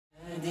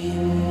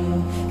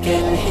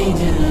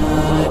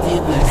الحجاب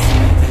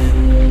بسيطا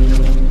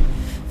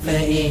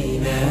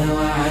فإذا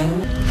وعى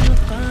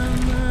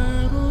القمر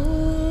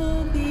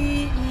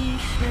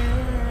بإشارته.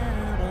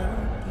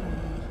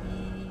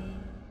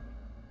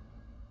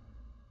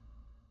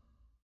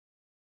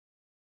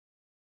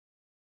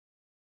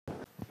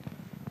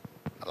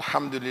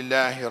 الحمد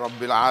لله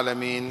رب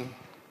العالمين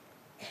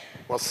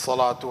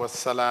والصلاة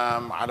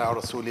والسلام على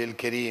رسوله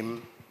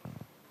الكريم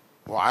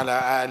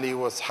وعلى آله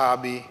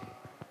وأصحابه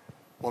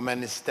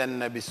ومن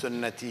استنى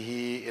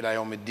بسنته إلى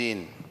يوم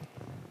الدين.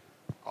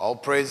 All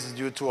praise is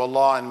due to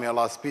Allah, and may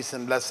Allah's peace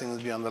and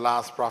blessings be on the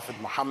last Prophet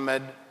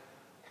Muhammad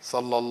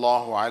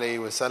sallallahu alayhi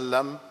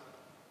wasallam,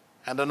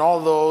 and on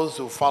all those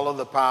who follow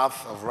the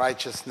path of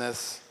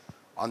righteousness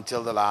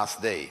until the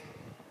last day.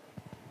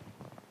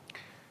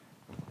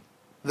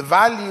 The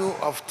value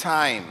of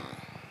time.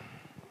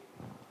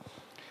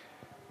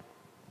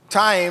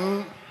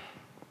 Time,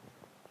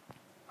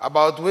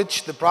 about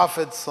which the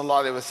Prophet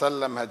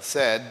ﷺ had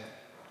said,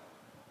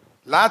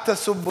 لا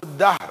تسبوا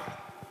الدهر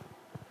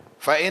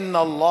فإن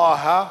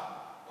الله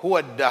هو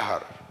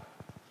الدهر.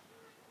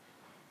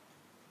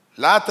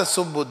 لا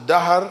تسبوا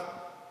الدهر,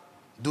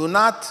 do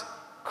not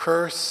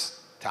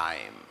curse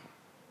time.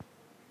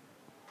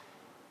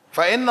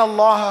 فإن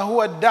الله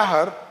هو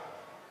الدهر,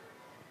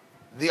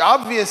 the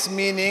obvious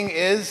meaning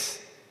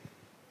is,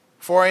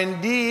 for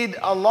indeed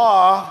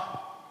Allah,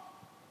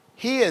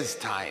 He is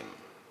time.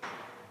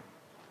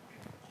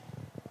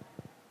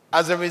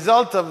 As a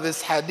result of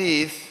this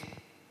hadith,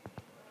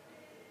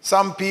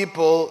 some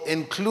people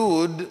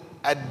include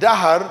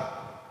ad-dahr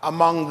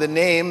among the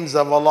names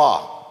of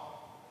Allah.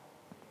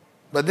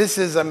 But this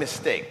is a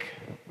mistake.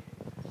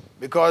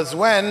 Because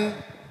when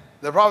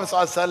the Prophet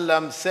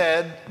ﷺ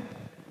said,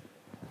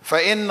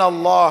 فَإِنَّ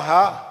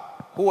اللَّهَ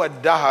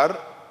هُوَ الدَّهْرُ,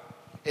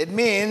 it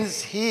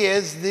means He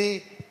is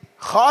the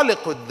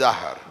khaliq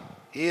ad-dahr.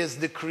 He is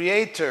the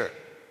creator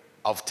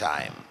of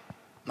time.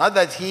 Not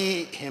that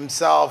He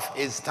Himself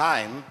is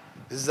time.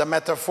 This is a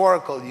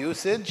metaphorical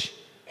usage.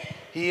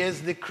 He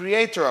is the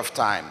creator of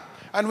time.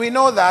 And we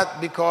know that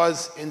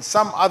because in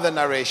some other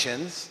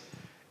narrations,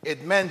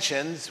 it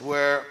mentions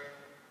where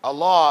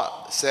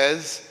Allah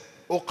says,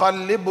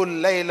 أُقَلِّبُ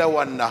اللَّيْلَ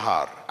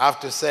وَالنَّهَارِ.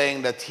 After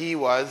saying that He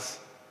was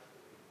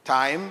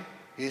time,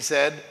 He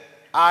said,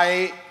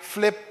 I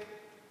flip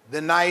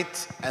the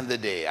night and the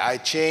day. I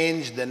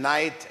change the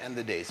night and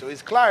the day. So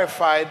He's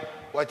clarified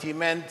what He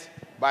meant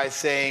by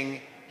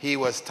saying He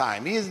was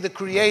time. He is the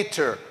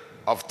creator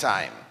of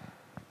time.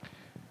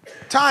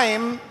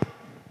 Time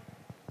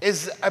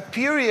is a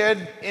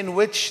period in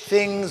which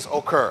things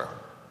occur.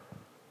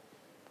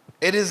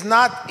 It is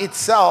not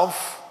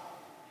itself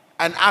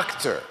an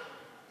actor.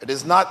 It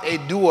is not a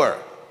doer.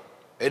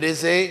 It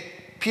is a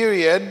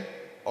period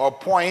or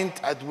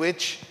point at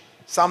which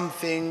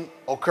something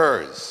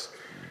occurs.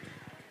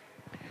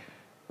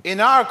 In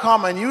our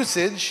common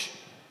usage,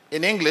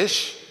 in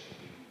English,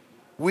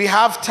 we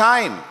have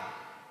time.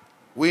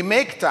 We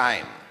make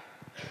time.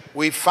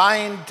 We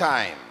find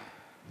time.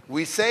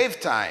 We save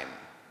time.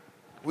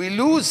 We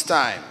lose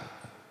time.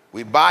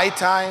 We buy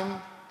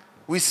time.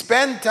 We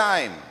spend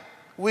time.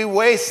 We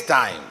waste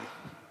time.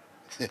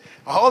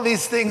 All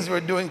these things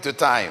we're doing to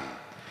time.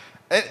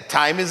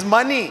 Time is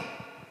money.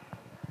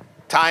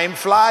 Time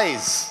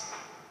flies.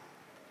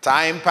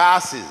 Time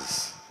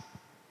passes.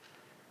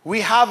 We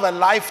have a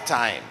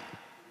lifetime.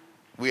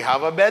 We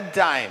have a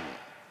bedtime.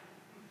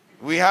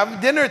 We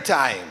have dinner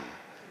time.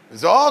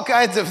 There's all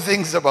kinds of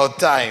things about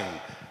time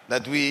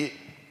that we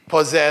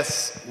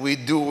possess, we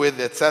do with,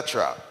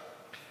 etc.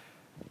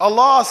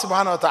 Allah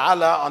subhanahu wa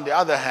ta'ala, on the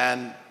other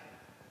hand,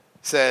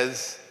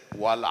 says,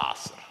 wal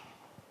asr,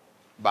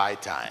 by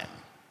time.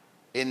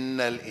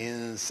 Innal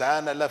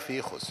insana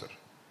lafi khusr.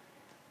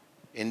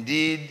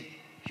 Indeed,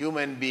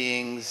 human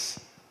beings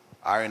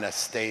are in a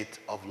state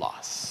of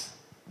loss.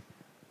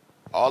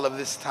 All of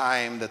this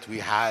time that we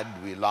had,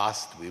 we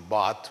lost, we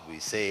bought, we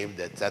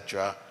saved,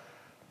 etc.,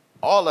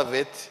 all of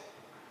it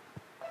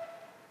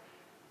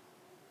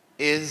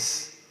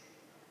is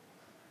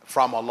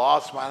from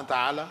Allah subhanahu wa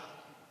ta'ala.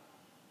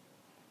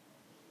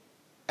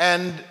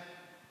 And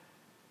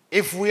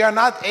if we are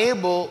not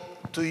able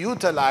to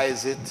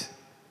utilize it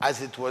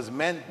as it was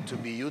meant to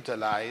be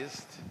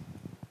utilized,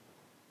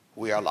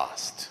 we are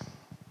lost.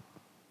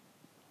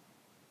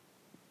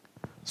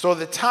 So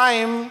the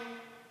time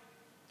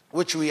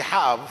which we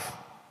have,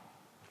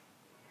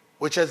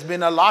 which has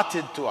been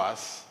allotted to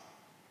us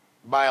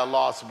by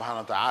Allah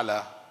subhanahu wa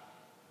ta'ala,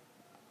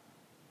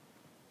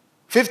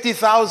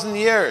 50,000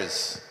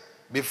 years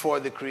before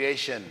the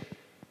creation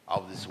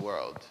of this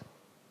world.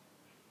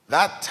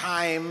 That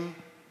time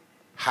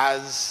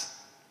has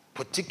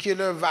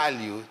particular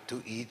value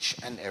to each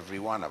and every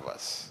one of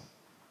us.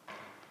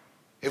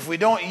 If we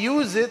don't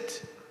use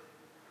it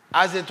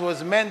as it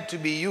was meant to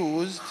be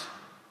used,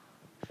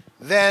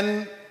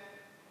 then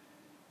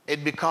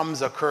it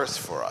becomes a curse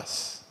for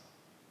us.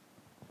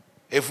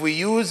 If we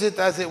use it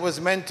as it was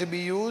meant to be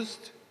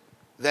used,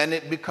 then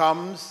it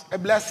becomes a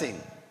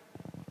blessing.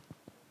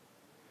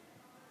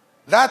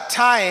 That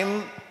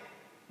time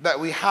that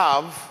we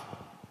have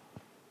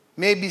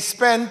may be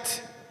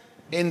spent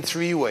in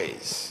three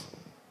ways: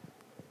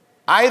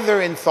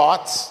 either in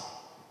thoughts,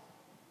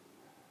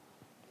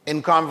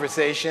 in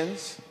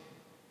conversations,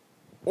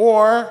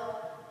 or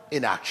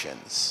in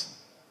actions.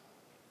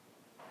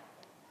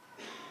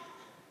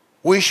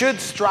 We should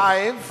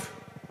strive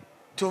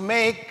to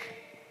make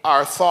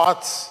our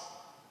thoughts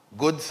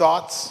good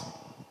thoughts,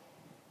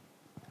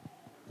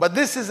 but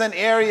this is an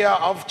area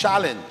of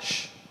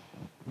challenge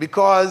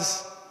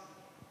because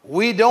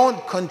we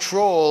don't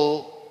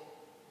control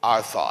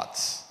our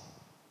thoughts.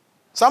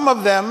 Some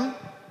of them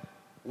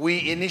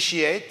we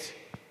initiate,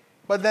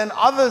 but then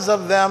others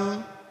of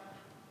them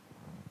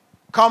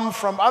come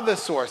from other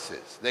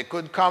sources. They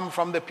could come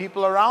from the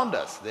people around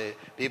us.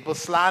 People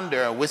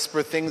slander and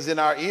whisper things in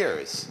our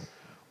ears.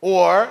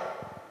 Or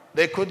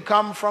they could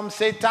come from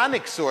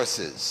satanic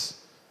sources.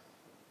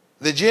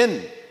 The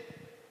jinn,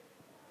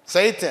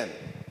 Satan,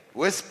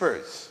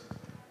 whispers.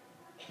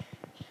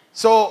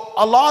 So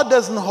Allah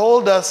doesn't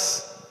hold us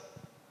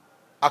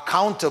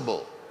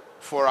accountable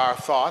for our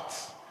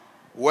thoughts,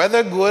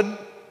 whether good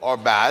or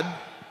bad,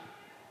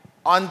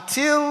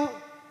 until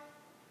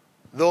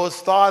those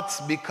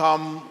thoughts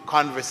become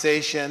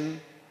conversation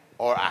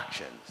or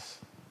actions.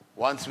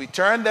 Once we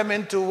turn them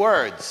into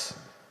words,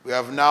 we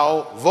have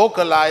now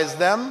vocalized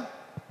them,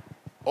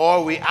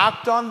 or we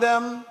act on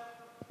them,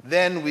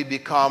 then we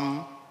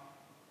become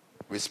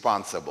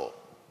responsible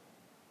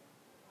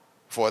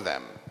for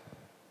them.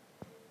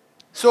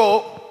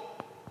 So,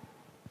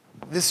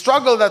 the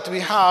struggle that we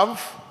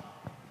have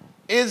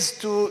is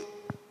to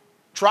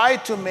try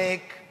to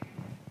make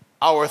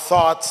our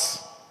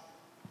thoughts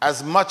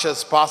as much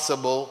as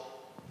possible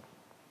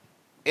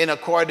in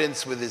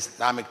accordance with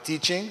Islamic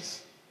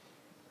teachings.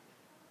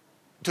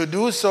 To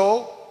do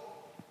so,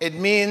 it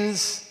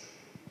means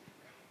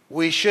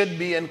we should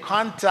be in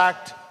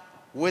contact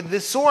with the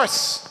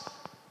source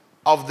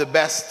of the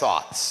best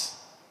thoughts.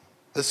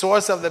 The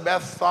source of the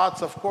best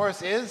thoughts, of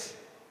course, is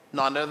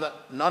none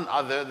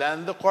other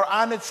than the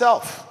Quran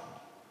itself.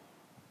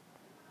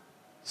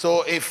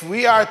 So if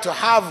we are to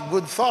have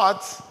good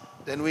thoughts,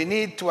 then we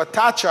need to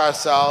attach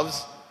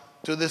ourselves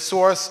to the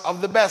source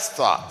of the best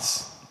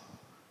thoughts,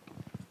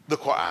 the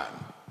Quran.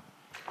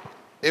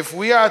 If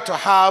we are to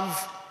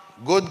have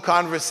good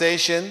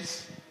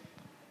conversations,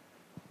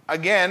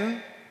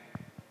 again,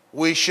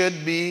 we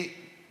should be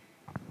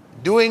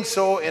doing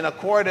so in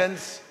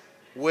accordance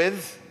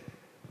with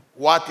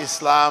what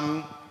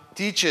Islam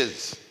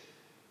teaches.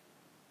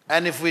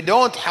 And if we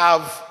don't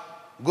have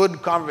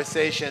good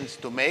conversations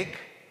to make,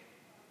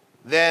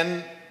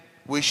 then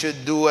we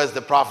should do as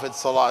the Prophet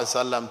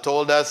ﷺ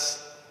told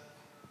us,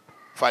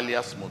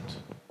 فَلْيَصْمُتْ,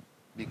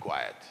 be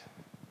quiet,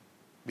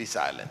 be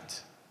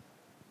silent.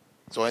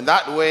 So in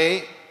that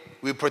way,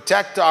 we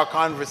protect our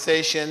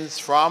conversations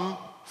from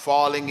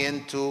falling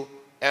into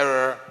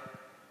error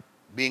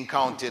being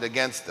counted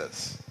against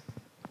us.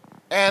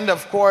 And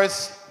of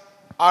course,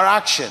 our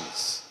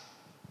actions.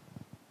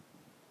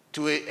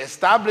 To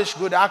establish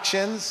good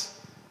actions,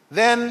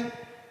 then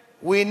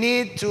we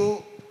need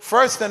to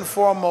first and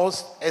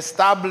foremost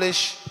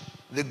establish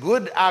the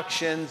good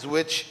actions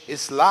which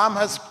Islam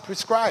has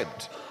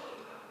prescribed.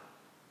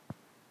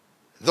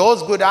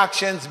 Those good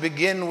actions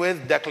begin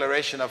with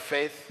declaration of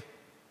faith,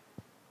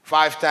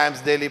 5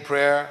 times daily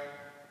prayer,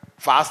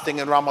 fasting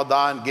in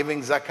Ramadan,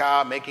 giving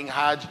zakah, making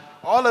hajj.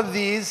 All of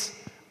these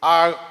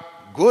are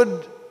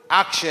good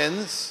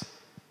actions,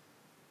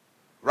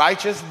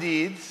 righteous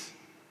deeds,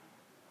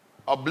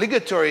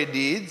 obligatory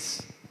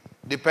deeds,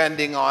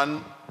 depending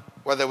on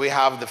whether we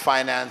have the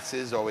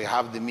finances or we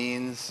have the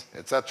means,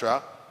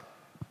 etc.,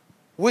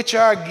 which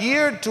are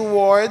geared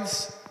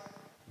towards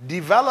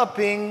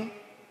developing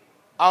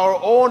our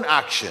own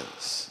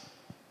actions.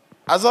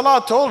 As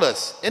Allah told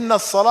us, إِنَّ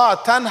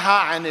الصَّلَاةَ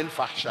تَنْهَى عَنِ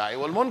الْفَحْشَاءِ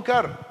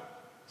وَالْمُنْكَرِ.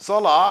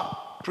 Salah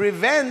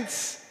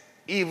prevents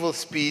evil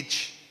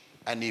speech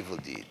and evil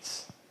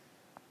deeds.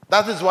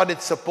 That is what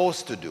it's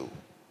supposed to do.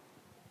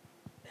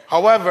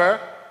 However,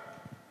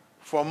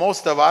 for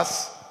most of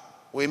us,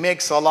 we make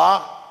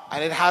salah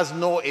and it has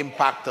no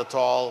impact at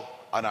all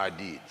on our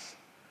deeds.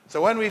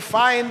 So when we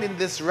find in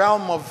this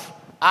realm of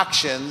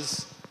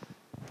actions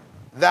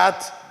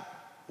that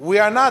we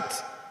are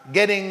not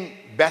getting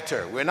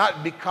better, we're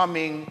not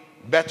becoming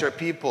better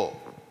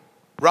people,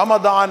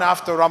 Ramadan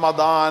after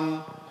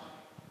Ramadan,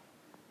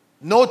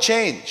 no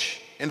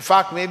change. In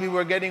fact, maybe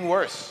we're getting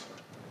worse.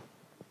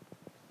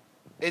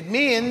 It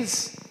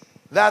means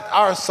that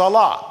our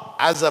salah,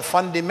 as a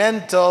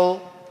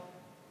fundamental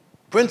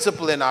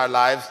principle in our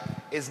lives,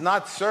 is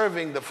not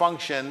serving the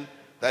function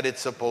that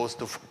it's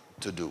supposed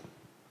to do.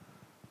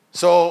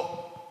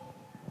 So,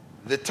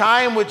 the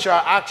time which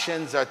our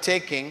actions are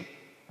taking,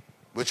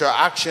 which our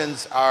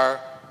actions are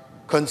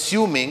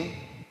consuming,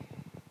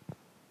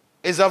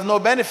 is of no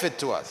benefit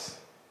to us.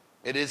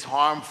 It is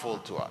harmful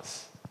to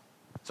us.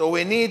 So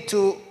we need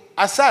to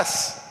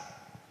assess,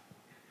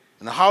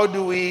 and how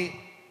do we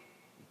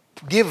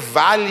give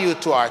value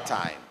to our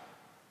time?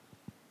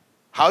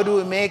 How do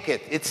we make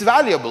it? It's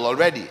valuable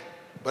already,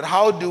 but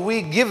how do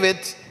we give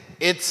it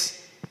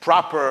its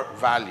proper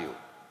value?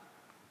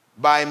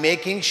 by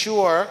making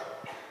sure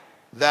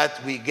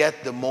that we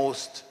get the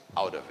most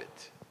out of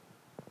it.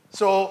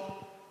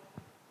 So,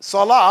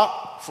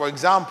 salah, for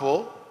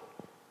example,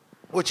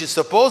 which is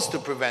supposed to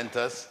prevent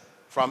us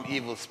from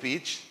evil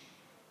speech,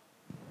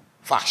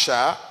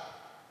 fahsha,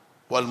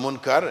 wal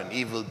munkar, and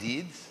evil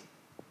deeds,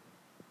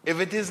 if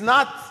it is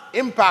not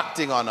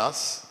impacting on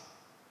us,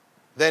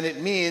 then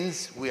it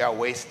means we are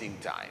wasting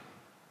time.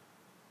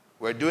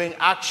 We're doing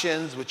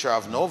actions which are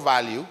of no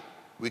value.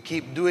 We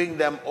keep doing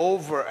them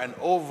over and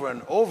over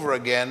and over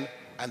again,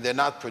 and they're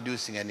not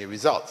producing any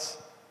results.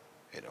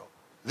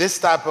 This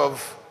type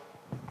of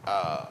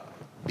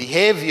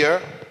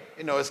behavior,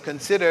 is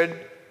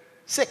considered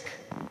sick.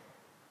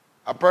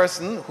 A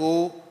person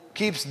who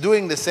keeps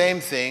doing the same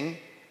thing,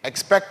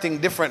 expecting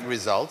different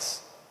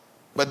results,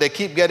 but they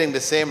keep getting the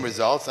same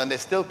results and they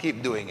still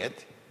keep doing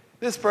it,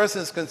 this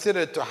person is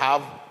considered to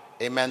have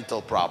a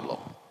mental problem.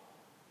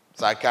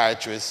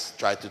 Psychiatrists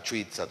try to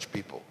treat such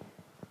people.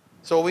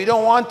 So we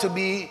don't want to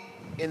be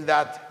in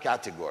that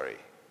category.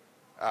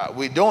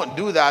 We don't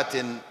do that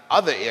in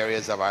other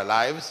areas of our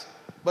lives,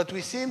 but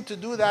we seem to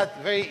do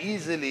that very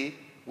easily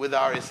with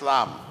our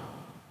Islam.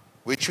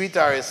 We treat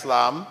our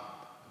Islam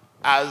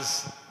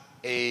as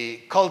a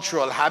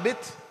cultural habit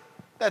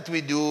that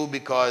we do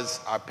because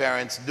our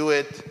parents do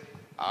it,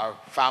 our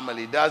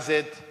family does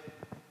it.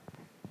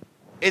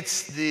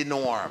 It's the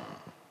norm,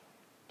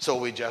 so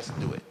we just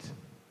do it.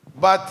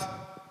 But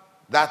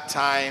that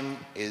time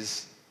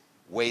is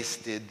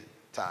wasted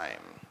time.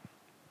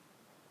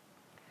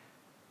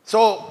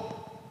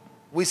 So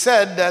we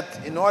said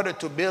that in order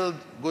to build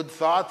good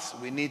thoughts,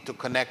 we need to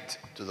connect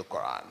to the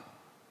Quran.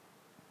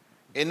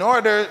 In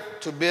order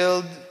to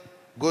build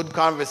good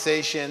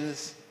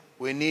conversations,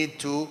 we need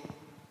to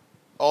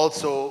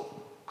also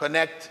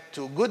connect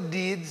to good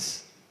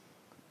deeds,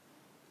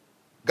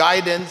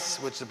 guidance,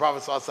 which the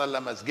Prophet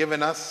ﷺ has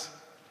given us,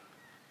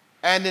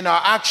 and in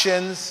our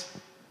actions,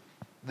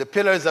 the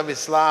pillars of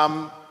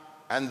Islam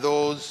and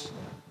those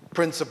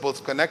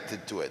principles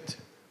connected to it.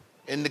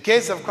 In the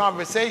case of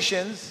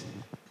conversations,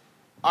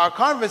 our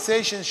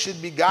conversations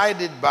should be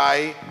guided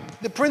by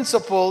the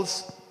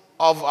principles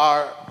of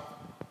our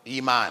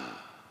Iman.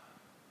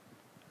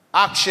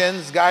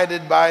 Actions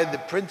guided by the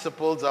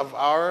principles of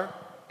our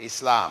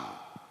Islam.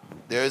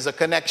 There is a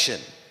connection.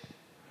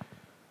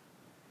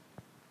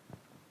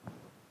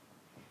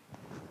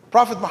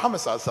 Prophet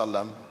Muhammad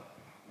ﷺ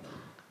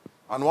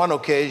on one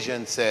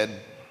occasion said,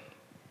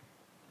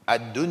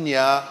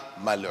 "Ad-dunya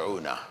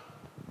mal'una.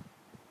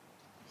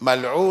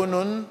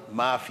 Mal'unun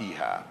ma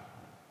fiha."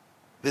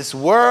 This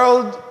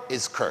world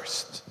is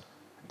cursed,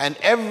 and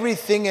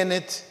everything in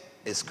it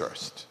is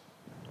cursed.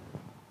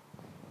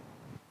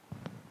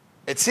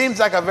 It seems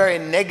like a very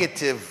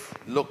negative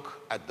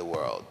look at the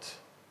world.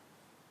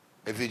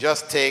 If you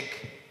just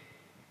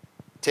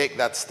take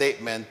that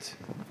statement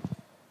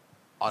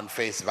on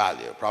face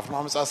value. Prophet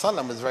Muhammad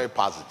ﷺ is very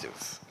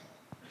positive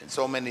in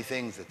so many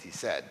things that he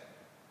said.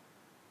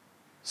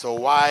 So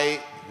why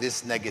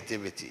this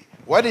negativity?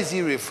 What is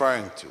he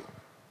referring to?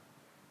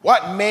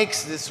 What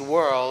makes this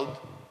world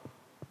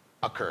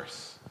a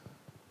curse?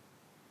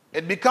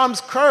 It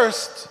becomes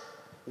cursed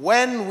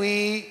when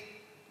we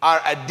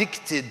are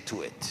addicted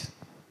to it.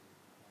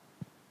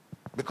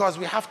 Because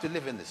we have to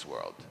live in this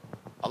world.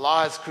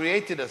 Allah has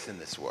created us in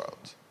this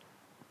world.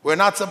 We're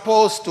not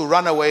supposed to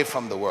run away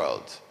from the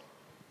world.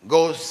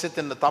 Go sit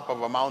in the top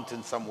of a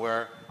mountain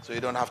somewhere so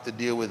you don't have to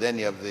deal with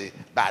any of the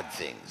bad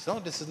things. No,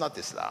 this is not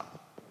Islam.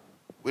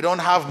 We don't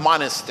have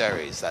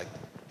monasteries like,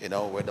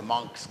 where the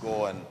monks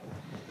go and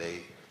they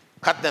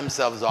cut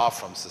themselves off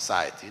from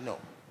society. No,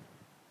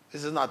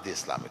 this is not the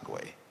Islamic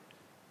way.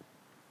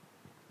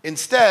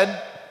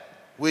 Instead,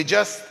 we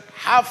just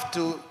have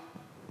to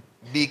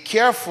be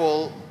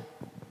careful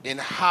in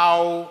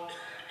how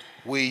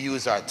we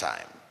use our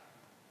time.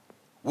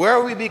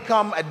 Where we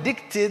become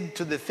addicted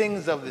to the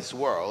things of this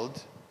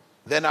world,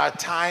 then our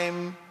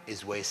time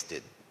is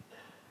wasted.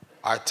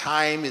 Our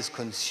time is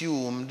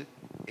consumed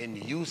in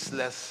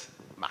useless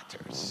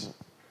matters.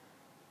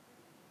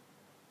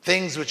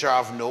 Things which are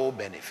of no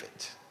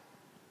benefit.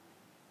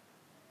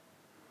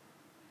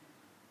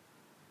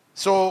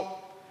 So,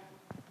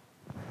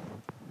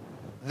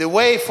 the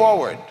way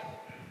forward,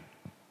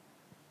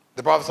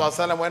 the Prophet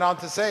ﷺ went on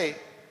to say,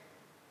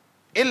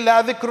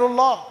 "Illa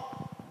dhikrullah."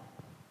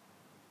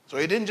 So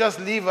he didn't just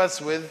leave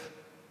us with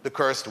the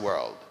cursed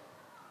world.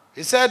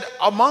 He said,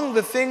 among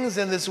the things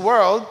in this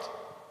world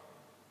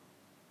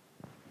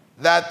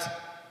that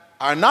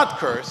are not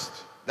cursed,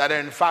 that are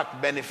in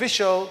fact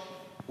beneficial,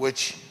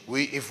 which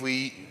if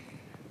we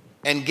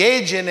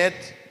engage in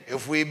it,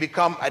 if we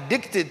become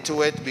addicted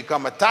to it,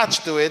 become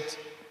attached to it,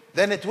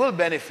 then it will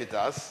benefit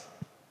us,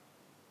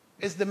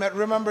 is the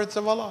remembrance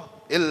of Allah.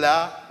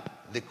 Illa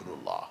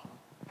dhikrullah.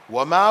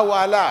 Wa ma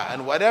wala,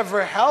 and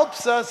whatever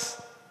helps us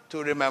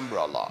to remember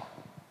Allah.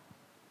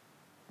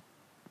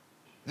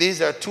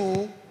 These are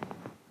two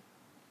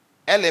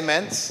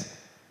elements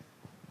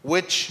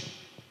which,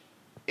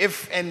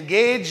 if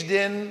engaged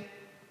in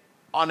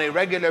on a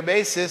regular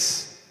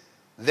basis,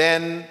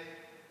 then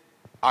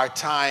our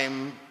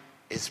time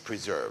is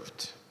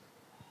preserved.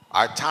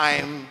 Our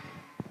time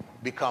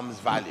becomes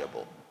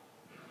valuable.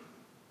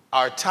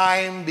 Our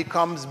time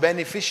becomes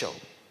beneficial.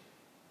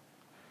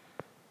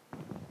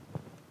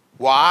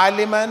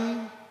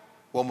 وَعَالِمًا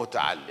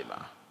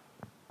وَمُتَعَلِّمًا.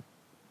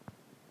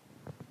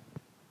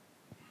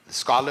 The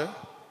scholar,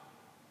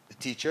 the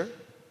teacher,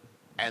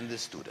 and the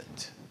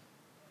student.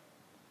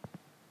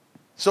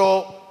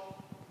 So,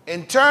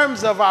 in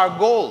terms of our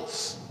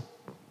goals,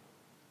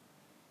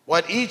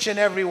 what each and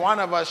every one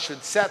of us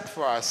should set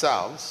for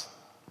ourselves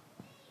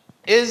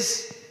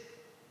is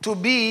to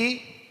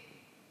be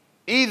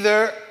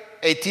either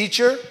a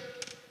teacher,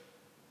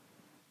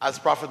 as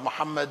Prophet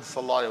Muhammad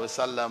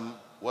ﷺ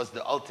was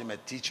the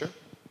ultimate teacher,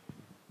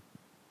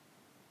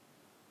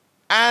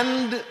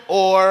 and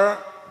or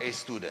a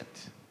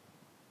student.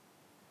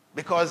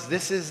 Because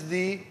this is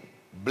the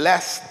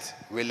blessed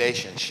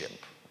relationship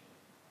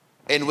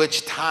in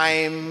which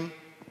time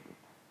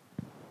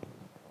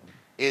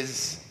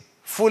is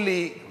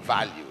fully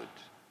valued.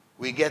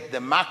 We get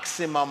the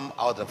maximum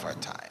out of our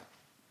time.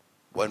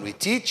 When we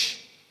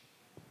teach,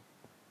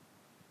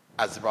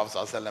 as the Prophet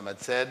ﷺ had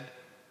said,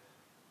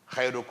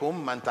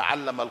 خَيْرُكُمْ مَنْ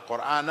تَعَلَّمَ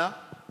الْقُرْآنَ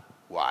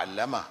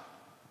وَعَلَّمَهُ.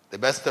 The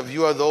best of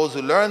you are those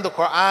who learn the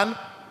Quran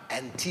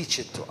and teach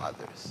it to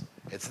others.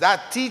 It's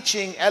that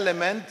teaching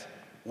element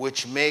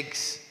which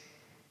makes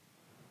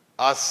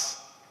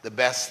us the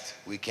best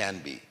we can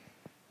be.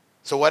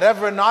 So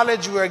whatever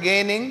knowledge we are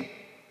gaining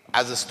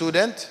as a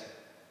student,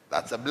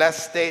 that's a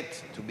blessed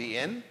state to be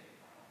in.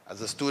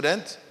 As a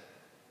student,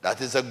 that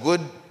is a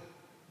good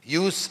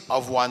use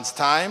of one's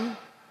time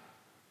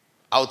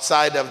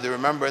outside of the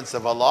remembrance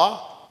of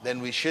Allah.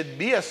 Then we should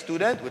be a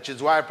student, which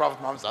is why Prophet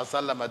Muhammad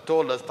ﷺ had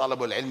told us,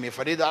 "Talabul ilmi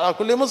farida ala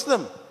kulli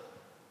Muslim,"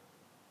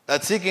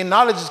 that seeking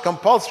knowledge is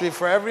compulsory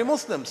for every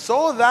Muslim,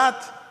 so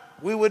that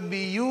we would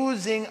be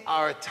using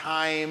our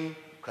time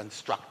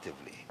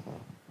constructively.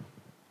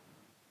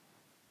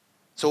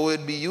 So we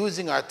would be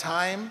using our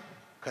time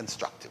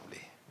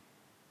constructively.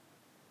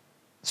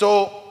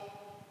 So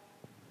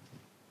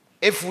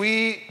if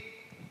we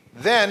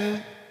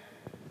then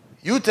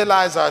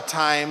utilize our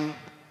time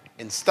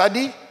in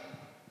study,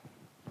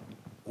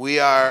 we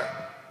are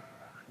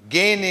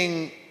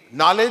gaining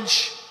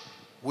knowledge,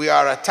 we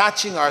are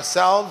attaching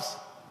ourselves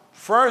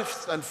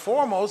first and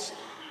foremost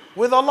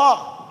with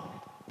Allah.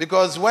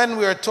 Because when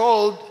we are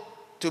told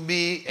to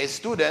be a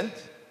student,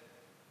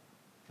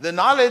 the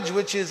knowledge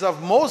which is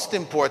of most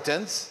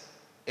importance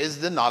is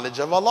the knowledge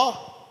of Allah.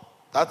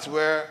 That's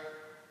where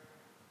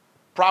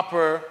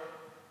proper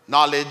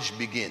knowledge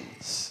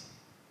begins.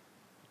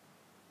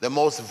 The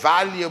most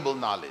valuable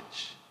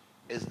knowledge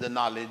is the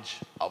knowledge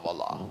of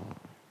Allah.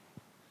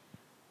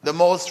 The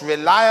most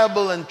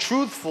reliable and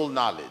truthful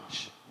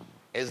knowledge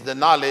is the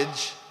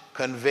knowledge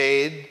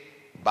conveyed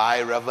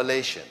by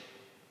revelation.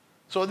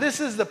 So this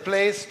is the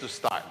place to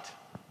start.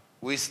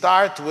 We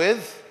start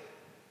with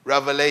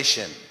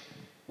revelation,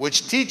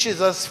 which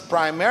teaches us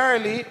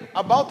primarily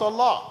about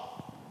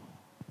Allah.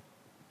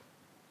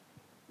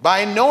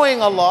 By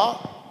knowing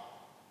Allah,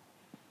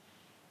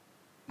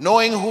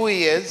 knowing who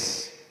He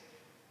is,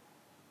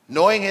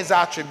 knowing His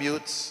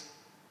attributes,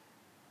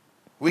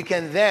 we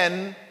can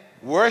then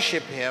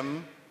worship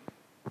Him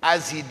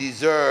as He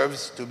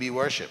deserves to be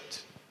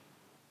worshipped.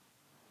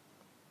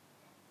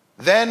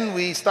 Then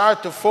we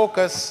start to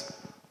focus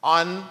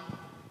on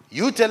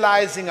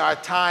utilizing our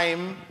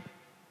time,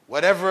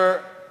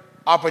 whatever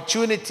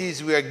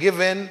opportunities we are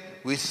given,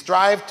 we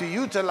strive to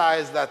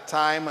utilize that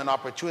time and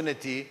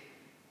opportunity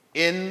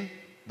in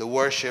the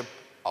worship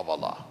of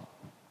Allah.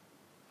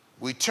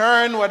 We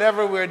turn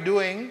whatever we're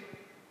doing,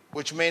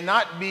 which may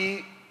not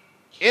be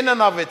in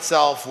and of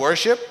itself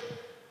worship,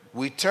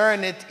 we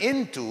turn it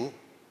into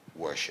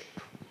worship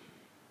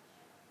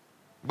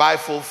by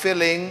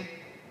fulfilling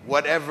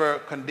whatever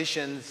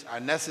conditions are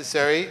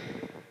necessary,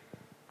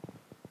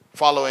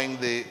 following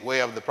the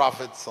way of the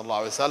Prophet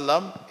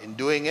ﷺ in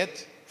doing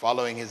it,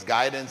 following his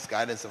guidance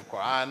of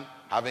Quran,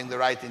 having the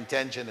right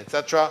intention,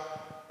 etc.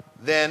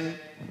 Then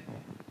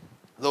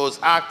those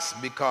acts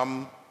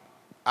become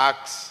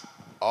acts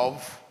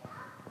of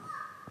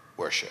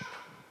worship.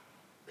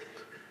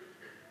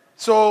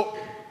 So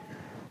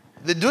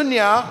the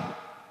dunya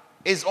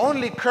is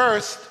only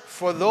cursed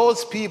for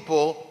those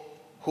people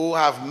who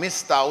have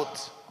missed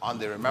out on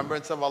the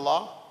remembrance of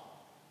Allah,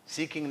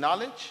 seeking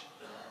knowledge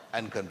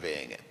and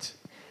conveying it.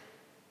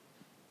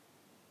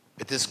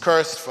 It is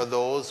cursed for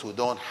those who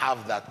don't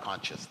have that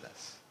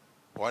consciousness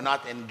or are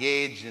not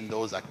engaged in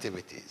those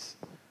activities.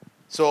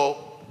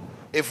 So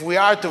if we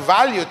are to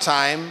value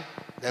time,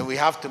 then we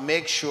have to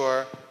make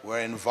sure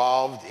we're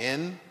involved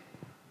in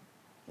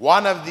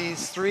one of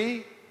these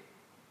three,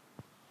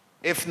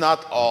 if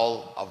not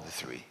all of the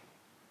three.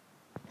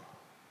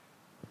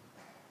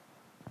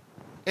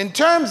 In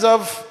terms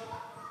of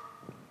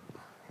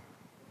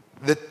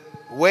the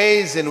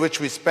ways in which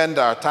we spend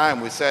our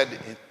time, we said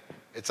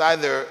it's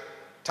either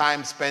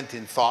time spent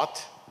in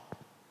thought,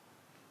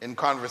 in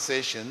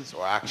conversations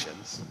or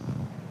actions.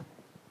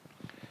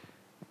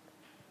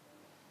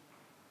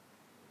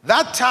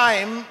 That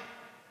time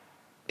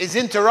is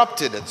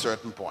interrupted at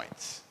certain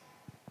points.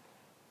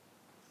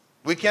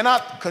 We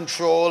cannot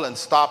control and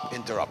stop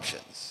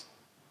interruptions.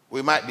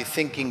 We might be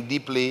thinking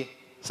deeply,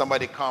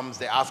 somebody comes,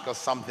 they ask us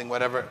something,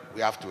 whatever,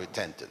 we have to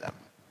attend to them.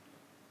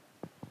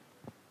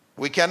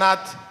 We cannot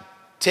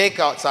take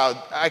outside,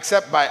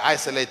 except by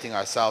isolating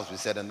ourselves, we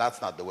said, and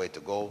that's not the way to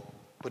go.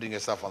 Putting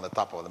yourself on the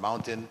top of the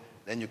mountain,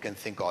 then you can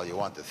think all you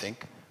want to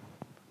think.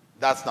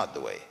 That's not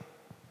the way.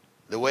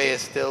 The way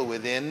is still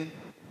within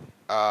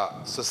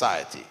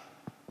society.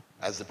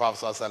 As the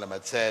Prophet ﷺ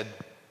had said,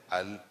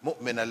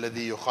 المؤمن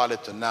الذي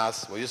يخالط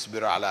الناس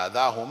ويصبر على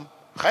أذاهم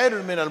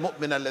خير من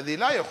المؤمن الذي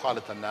لا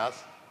يخالط الناس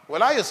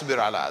ولا يصبر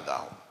على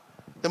أذاهم.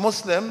 The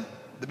Muslim,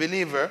 the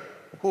believer,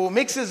 who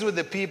mixes with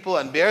the people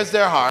and bears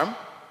their harm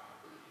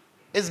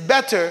is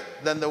better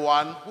than the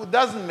one who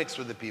doesn't mix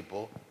with the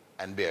people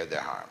and bear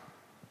their harm.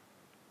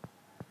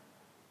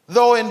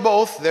 Though in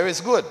both there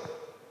is good.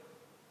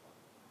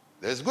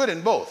 There's good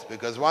in both,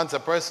 because once a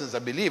person is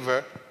a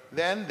believer,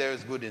 then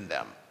there's good in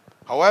them.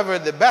 However,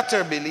 the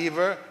better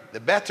believer, the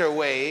better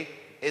way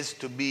is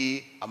to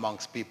be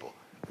amongst people.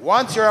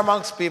 Once you're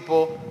amongst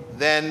people,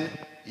 then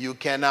you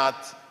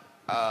cannot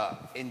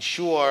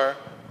ensure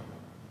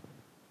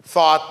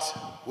thought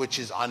which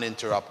is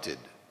uninterrupted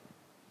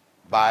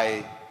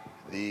by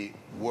the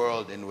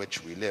world in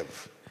which we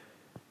live.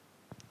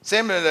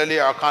 Similarly,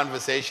 our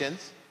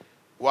conversations,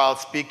 while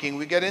speaking,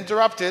 we get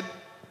interrupted,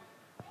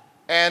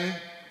 and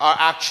our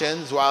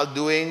actions while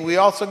doing, we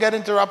also get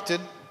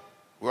interrupted.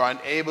 We're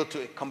unable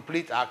to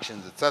complete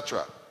actions,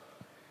 etc.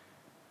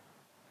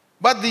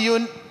 But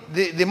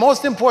the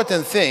most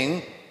important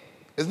thing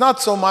is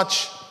not so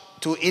much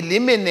to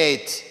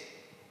eliminate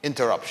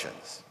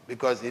interruptions,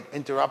 because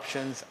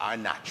interruptions are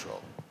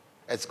natural.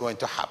 It's going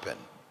to happen.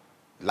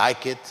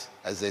 Like it,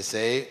 as they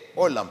say,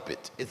 or lump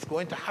it. It's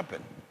going to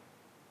happen.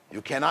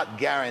 You cannot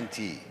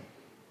guarantee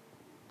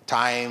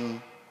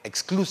time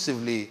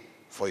exclusively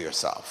for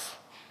yourself.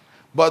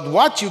 But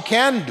what you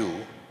can do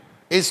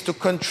is to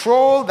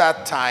control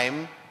that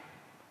time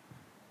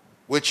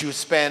which you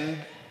spend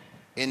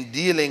in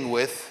dealing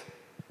with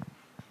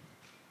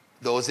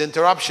those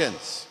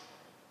interruptions.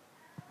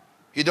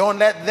 You don't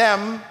let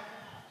them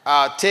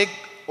take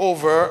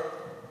over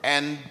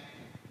and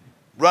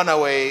run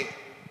away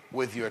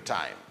with your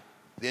time.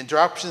 The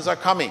interruptions are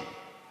coming.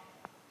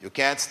 You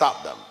can't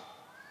stop them.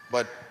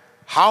 But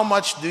how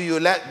much do you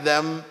let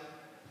them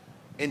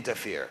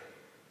interfere?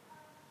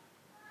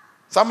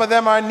 Some of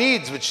them are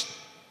needs which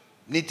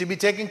need to be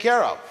taken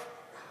care of.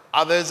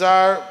 Others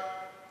are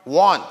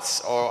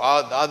wants, or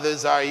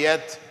others are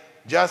yet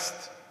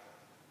just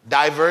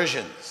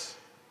diversions.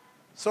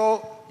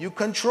 So you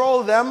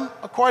control them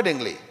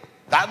accordingly.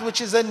 That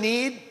which is a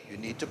need, you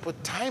need to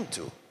put time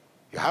to.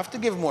 You have to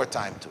give more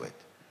time to it.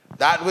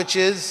 That which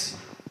is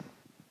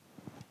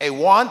a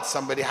want,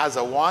 somebody has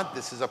a want,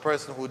 this is a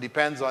person who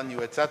depends on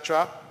you,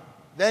 etc.,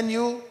 then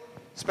you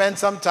spend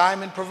some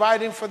time in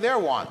providing for their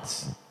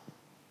wants.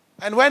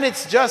 And when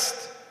it's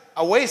just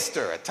a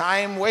waster, a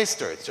time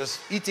waster, it's just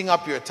eating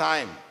up your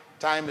time,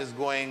 time is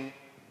going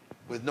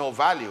with no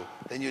value,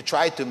 then you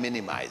try to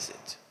minimize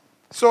it.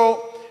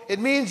 So it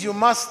means you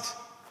must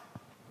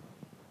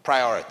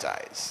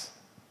prioritize.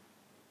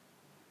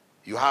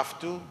 You have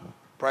to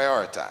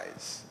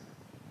prioritize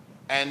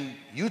and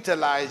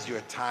utilize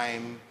your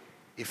time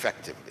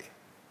effectively.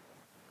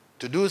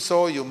 To do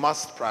so, you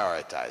must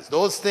prioritize.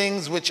 Those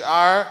things which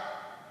are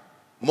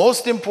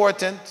most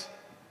important,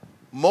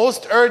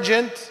 most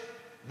urgent,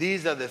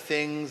 these are the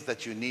things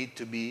that you need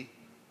to be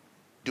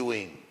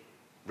doing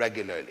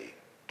regularly,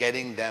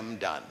 getting them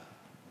done.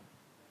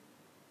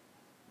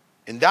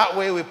 In that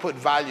way, we put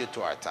value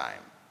to our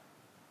time.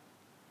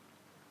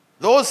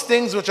 Those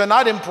things which are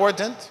not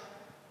important,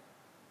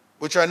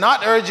 which are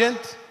not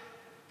urgent,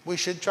 we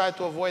should try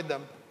to avoid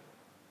them.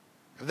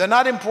 If they're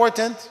not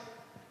important,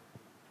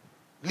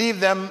 leave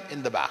them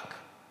in the back.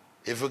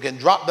 If we can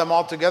drop them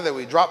altogether,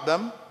 we drop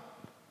them.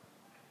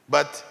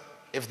 But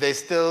if they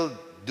still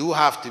do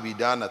have to be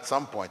done at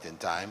some point in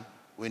time,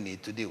 we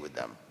need to deal with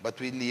them. But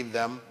we leave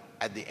them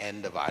at the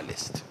end of our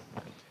list.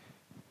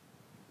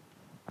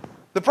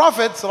 The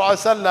Prophet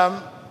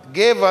ﷺ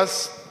gave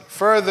us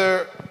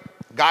further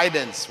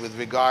guidance with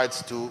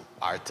regards to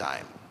our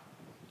time.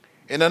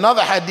 In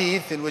another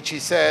hadith in which he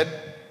said,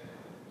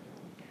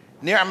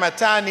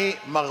 نِعْمَتَانِ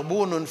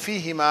مَغْبُونٌ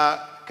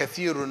فِيهِمَا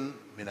كَثِيرٌ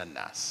مِنَ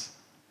النَّاسِ.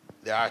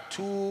 There are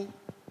two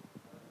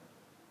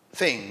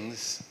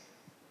things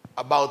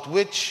about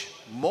which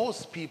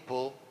most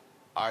people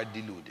are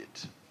deluded.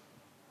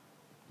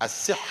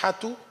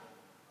 الصحة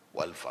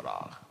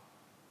والفراغ.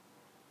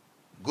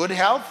 Good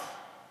health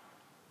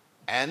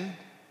and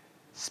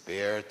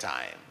spare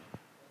time.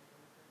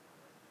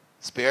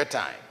 Spare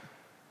time.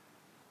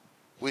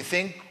 We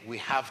think we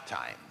have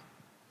time.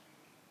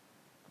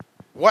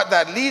 What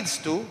that leads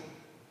to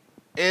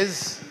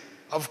is,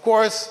 of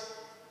course,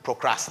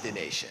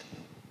 procrastination.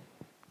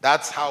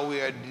 That's how we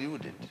are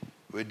deluded.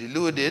 We're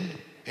deluded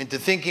into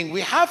thinking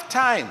we have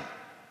time.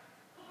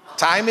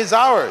 Time is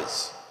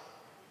ours.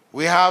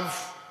 We have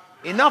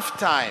enough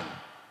time.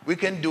 We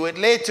can do it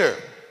later.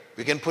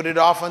 We can put it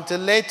off until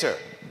later.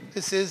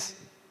 This is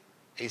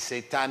a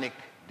satanic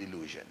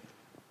delusion.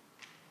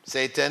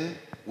 Satan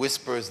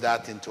whispers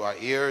that into our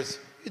ears.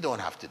 You don't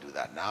have to do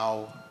that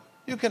now.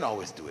 You can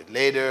always do it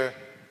later.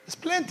 There's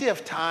plenty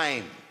of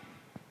time.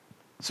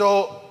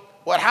 So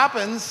what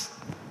happens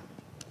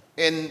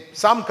in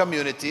some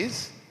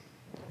communities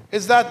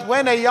is that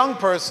when a young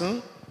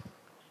person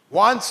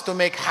wants to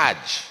make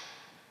Hajj,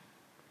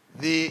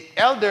 the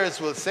elders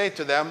will say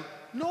to them,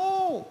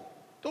 no,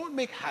 don't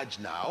make Hajj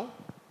now.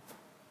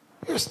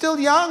 You're still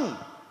young.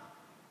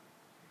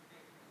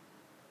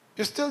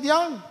 You're still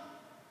young.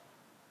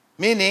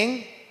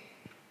 Meaning,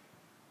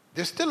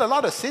 there's still a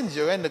lot of sins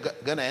you're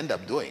going to end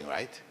up doing,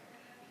 right?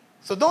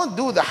 So don't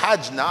do the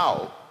Hajj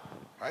now,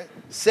 right?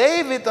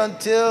 Save it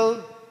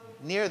until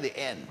near the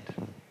end,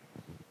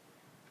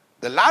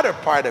 the latter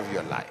part of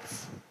your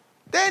life.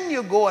 Then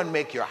you go and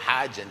make your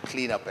Hajj and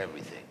clean up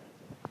everything.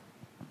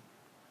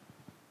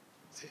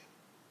 See?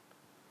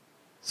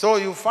 So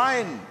you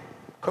find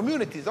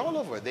communities all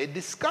over, they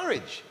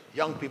discourage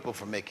young people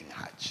from making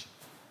Hajj.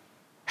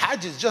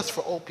 Hajj is just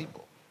for old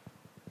people.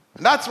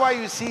 And that's why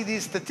you see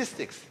these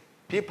statistics.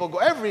 People go,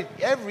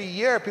 every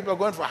year people are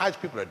going for Hajj,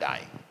 people are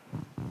dying.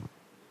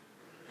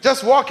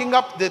 Just walking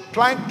up the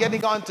plank,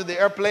 getting onto the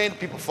airplane,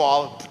 people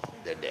fall,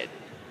 they're dead.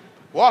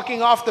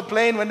 Walking off the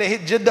plane, when they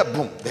hit Jeddah,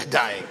 boom, they're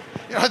dying.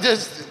 You know,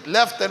 just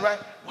left and right.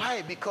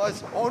 Why?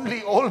 Because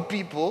only old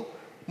people,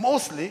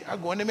 mostly, are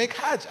going to make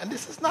Hajj. And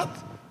this is not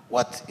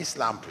what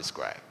Islam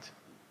prescribed.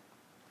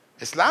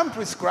 Islam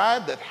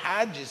prescribed that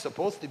Hajj is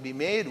supposed to be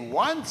made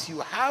once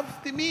you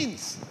have the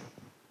means.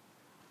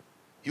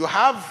 You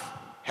have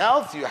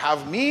health, you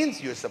have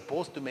means, you're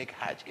supposed to make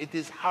Hajj. It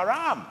is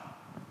haram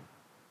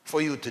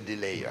for you to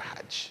delay your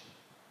Hajj.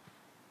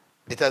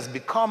 It has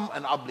become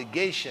an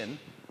obligation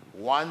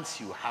once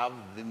you have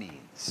the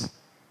means.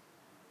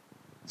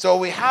 So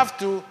we have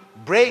to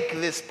break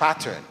this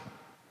pattern.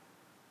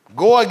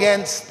 Go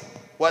against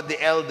what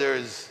the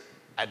elders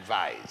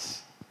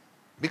advise.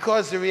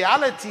 Because the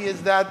reality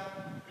is that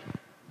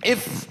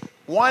if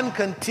one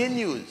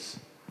continues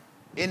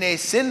in a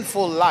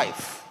sinful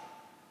life,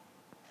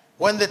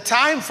 when the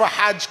time for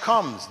Hajj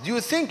comes, do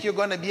you think you're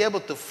going to be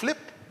able to flip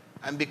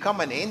and become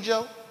an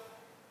angel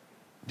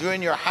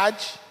during your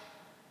Hajj?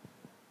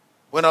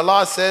 When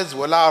Allah says,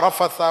 وَلَا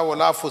رَفَثَ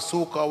وَلَا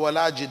فُسُوقَ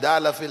وَلَا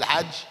جِدَالَ فِي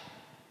الْحَجِّ,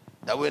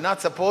 that we're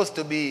not supposed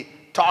to be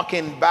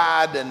talking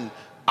bad and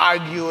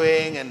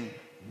arguing and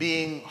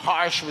being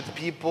harsh with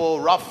people,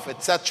 rough,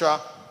 etc.,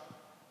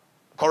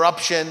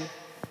 corruption.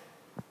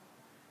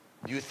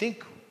 Do you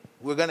think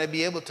we're going to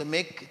be able to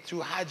make it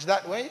through Hajj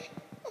that way?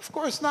 Of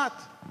course not.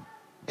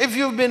 If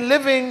you've been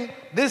living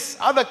this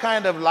other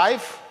kind of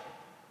life,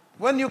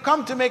 when you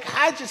come to make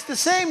Hajj, it's the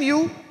same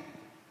you.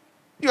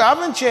 You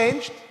haven't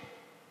changed.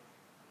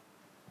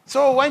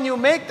 So when you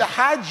make the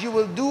Hajj, you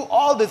will do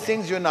all the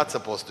things you're not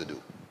supposed to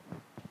do.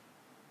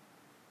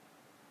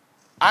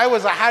 I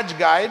was a Hajj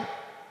guide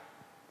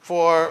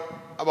for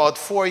about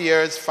 4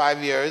 years,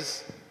 5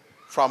 years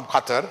from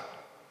Qatar.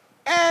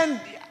 And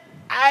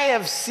I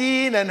have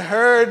seen and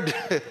heard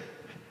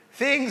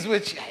things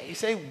which you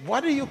say,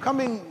 what are you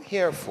coming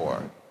here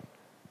for?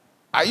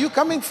 Are you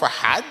coming for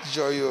Hajj,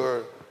 or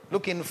you're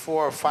looking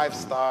for a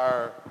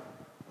 5-star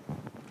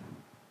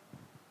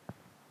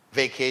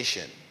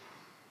vacation?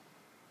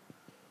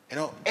 You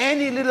know,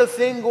 any little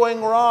thing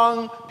going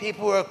wrong,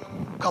 people were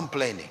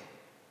complaining.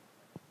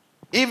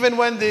 Even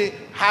when the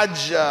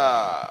Hajj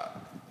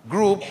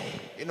group,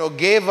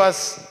 gave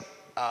us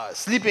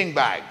sleeping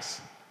bags.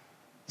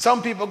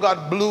 Some people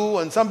got blue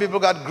and some people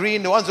got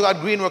green. The ones who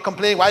got green were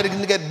complaining, why didn't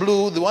we get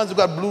blue? The ones who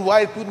got blue,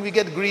 why couldn't we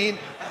get green?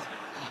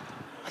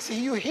 I say,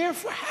 you're here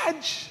for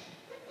Hajj.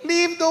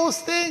 Leave those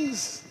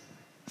things.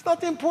 It's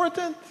not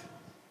important.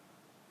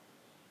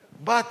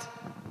 But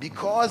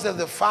because of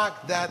the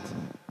fact that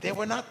they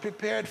were not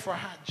prepared for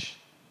Hajj,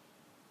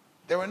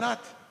 they were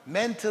not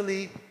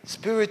mentally,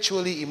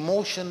 spiritually,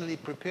 emotionally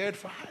prepared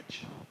for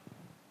Hajj.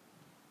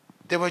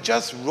 They were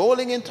just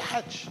rolling into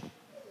Hajj.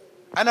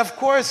 And of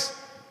course,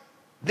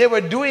 they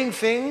were doing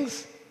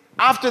things.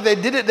 After they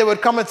did it, they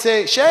would come and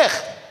say, Sheikh,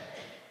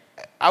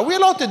 are we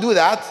allowed to do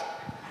that?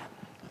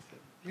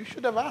 You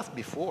should have asked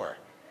before.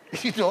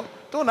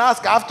 Don't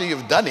ask after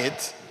you've done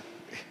it.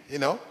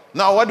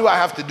 Now what do I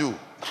have to do?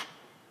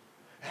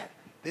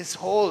 This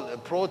whole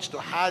approach to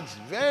Hajj is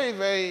very,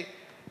 very,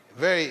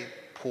 very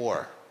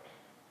poor.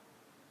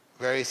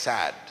 Very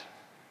sad.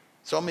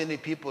 So many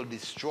people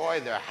destroy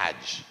their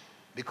Hajj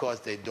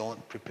because they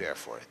don't prepare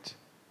for it.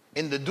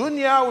 In the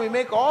dunya, we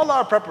make all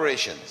our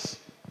preparations.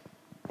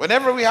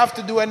 Whenever we have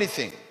to do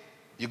anything,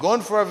 you're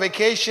going for a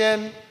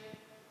vacation,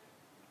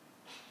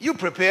 you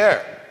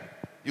prepare.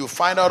 You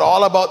find out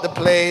all about the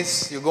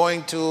place. You're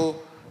going to,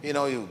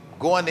 you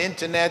go on the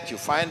internet, you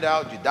find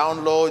out, you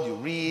download, you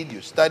read,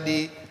 you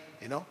study,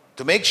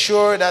 to make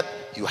sure that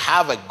you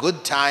have a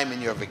good time in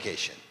your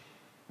vacation.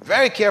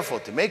 Very careful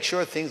to make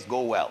sure things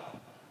go well.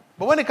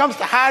 But when it comes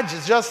to Hajj,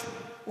 it's just,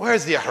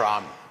 where's the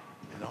ihram?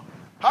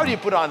 How do you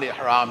put on the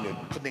ihram? You're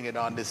putting it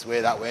on this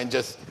way, that way, and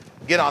just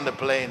get on the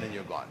plane and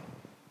you're gone.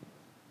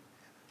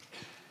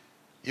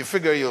 You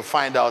figure you'll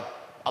find out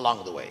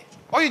along the way.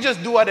 Or you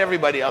just do what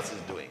everybody else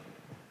is doing.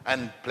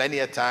 And plenty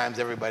of times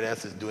everybody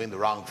else is doing the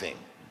wrong thing.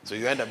 So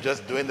you end up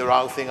just doing the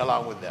wrong thing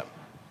along with them.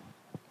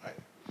 Right?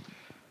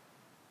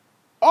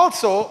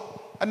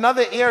 Also,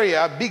 another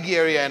area, big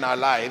area in our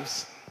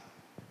lives,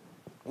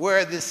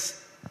 where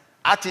this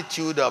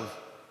attitude of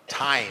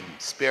time,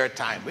 spare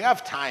time, we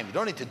have time, we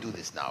don't need to do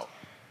this now,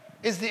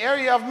 is the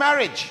area of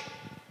marriage.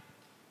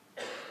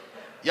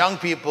 Young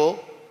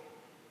people,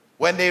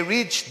 when they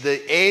reach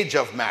the age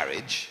of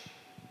marriage,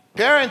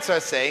 parents are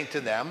saying to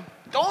them,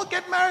 don't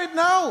get married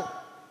now.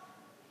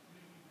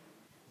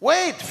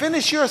 Wait,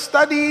 finish your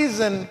studies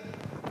and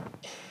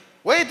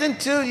wait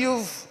until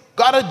you've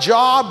got a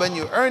job and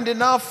you earned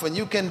enough and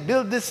you can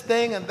build this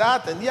thing and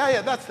that, and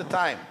yeah, that's the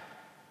time.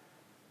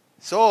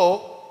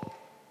 So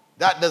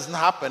that doesn't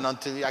happen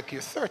until like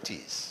your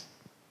 30s,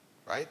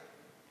 right?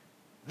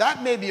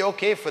 That may be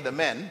okay for the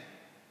men,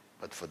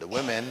 but for the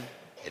women,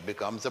 it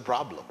becomes a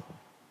problem.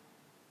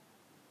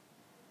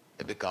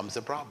 It becomes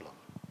a problem.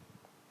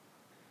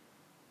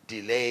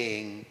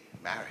 Delaying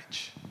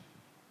marriage.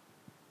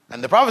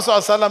 And the Prophet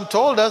ﷺ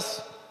told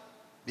us,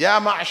 Ya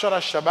ma'ashara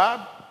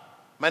al-shabab,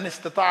 man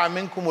istata'a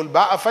minkum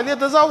al-ba'a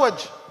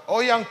falyatazawwaj.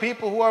 O young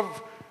people,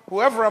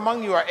 whoever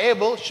among you are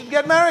able should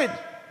get married.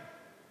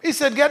 He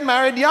said, get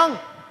married young.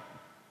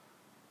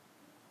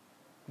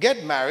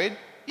 Get married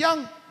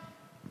young.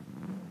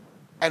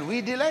 And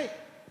we delay.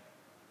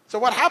 So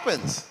what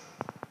happens?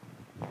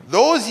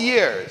 Those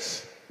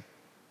years,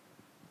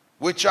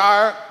 which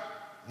are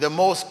the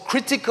most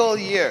critical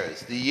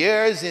years, the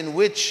years in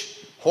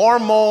which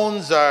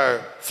hormones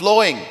are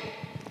flowing,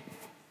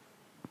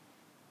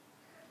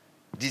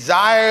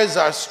 desires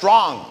are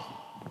strong,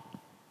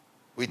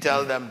 we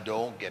tell them,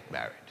 don't get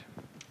married.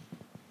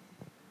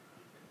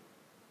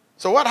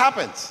 So what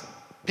happens?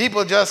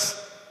 People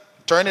just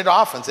turn it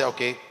off and say,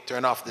 okay,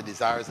 turn off the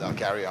desires, I'll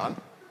carry on.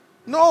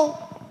 No.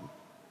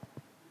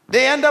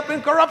 They end up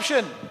in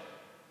corruption.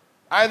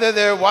 Either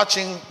they're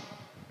watching,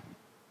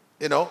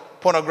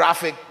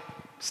 pornographic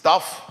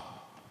stuff,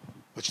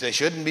 which they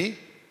shouldn't be,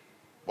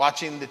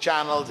 watching the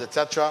channels,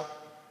 etc.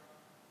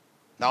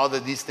 Now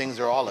that these things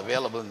are all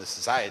available in the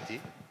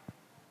society.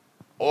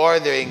 Or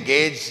they're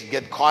engaged,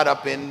 get caught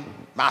up in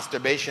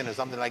masturbation or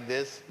something like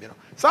this.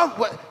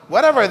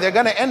 Whatever, they're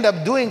going to end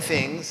up doing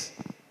things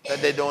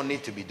that they don't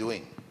need to be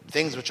doing.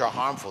 Things which are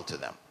harmful to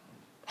them.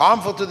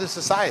 Harmful to the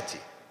society.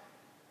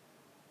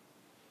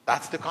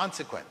 That's the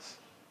consequence.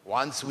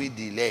 Once we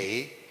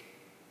delay,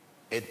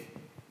 it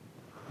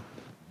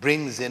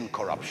brings in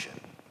corruption.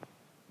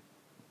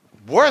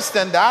 Worse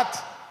than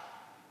that,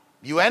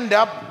 you end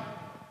up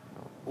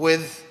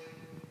with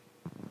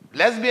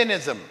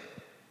lesbianism,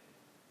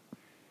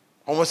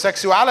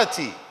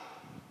 homosexuality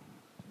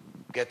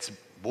gets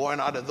born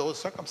out of those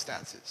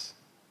circumstances.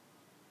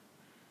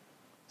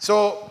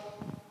 So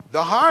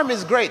the harm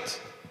is great.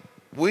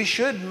 We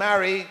should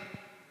marry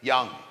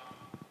young.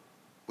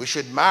 We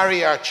should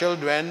marry our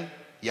children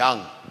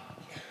young.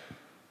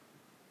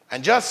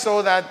 And just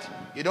so that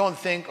you don't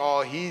think,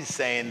 oh, he's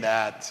saying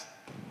that,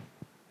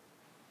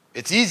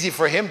 it's easy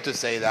for him to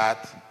say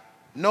that.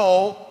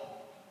 No,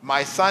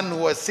 my son who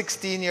was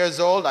 16 years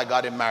old, I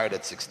got him married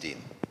at 16.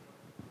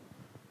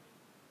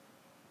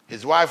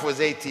 His wife was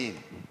 18.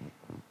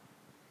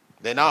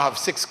 They now have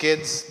 6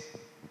 kids,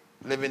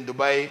 live in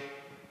Dubai,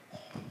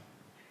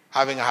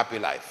 having a happy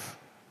life.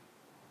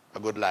 A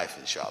good life,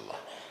 inshallah.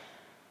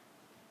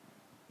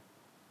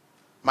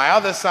 My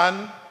other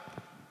son,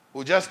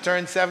 who just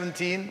turned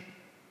 17,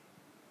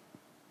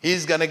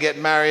 he's going to get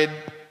married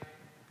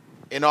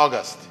in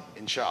August,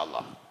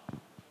 inshallah.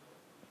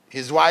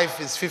 His wife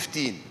is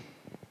 15.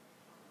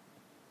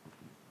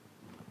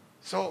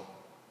 So,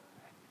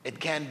 it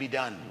can be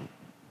done.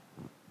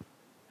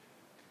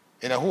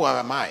 Who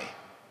am I?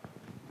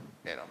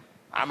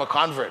 I'm a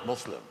convert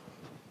Muslim.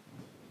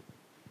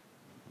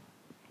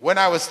 When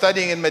I was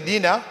studying in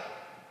Medina,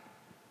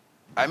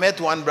 I met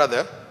one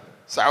brother,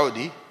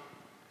 Saudi,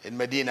 in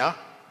Medina.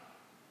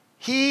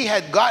 He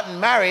had gotten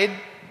married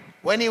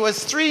when he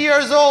was 3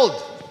 years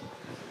old.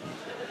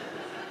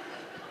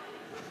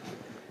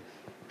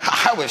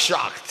 I was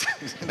shocked.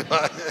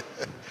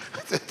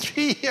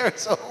 3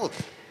 years old.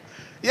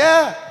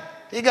 Yeah,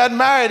 he got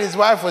married. His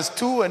wife was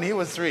 2 and he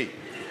was 3.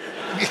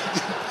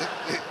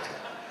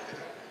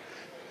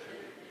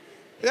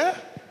 Yeah,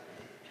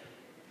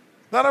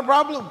 not a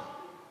problem.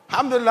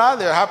 Alhamdulillah,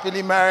 they're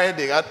happily married.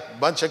 They got a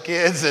bunch of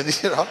kids and,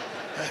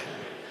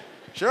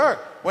 Sure.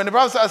 When the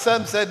Prophet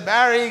ﷺ said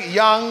marry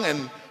young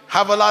and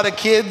have a lot of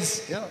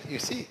kids, you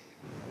see.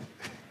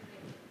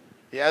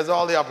 He has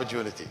all the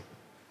opportunity.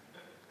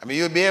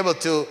 You'll be able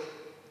to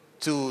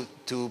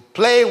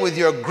play with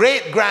your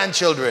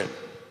great-grandchildren.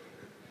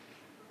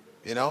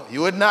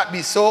 You would not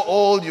be so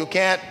old you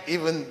can't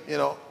even,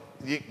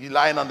 you're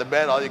lying on the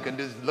bed, all you can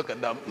do is look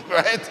at them,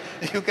 right?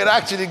 You can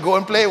actually go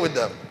and play with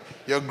them.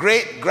 Your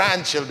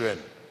great-grandchildren.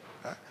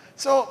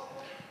 So,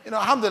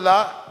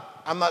 alhamdulillah,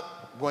 I'm not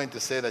going to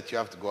say that you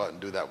have to go out and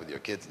do that with your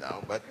kids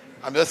now, but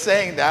I'm just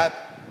saying that,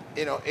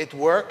 it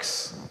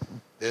works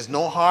There's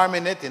no harm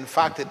in it. In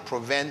fact, it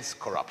prevents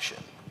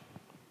corruption.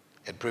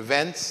 It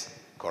prevents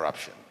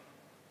corruption.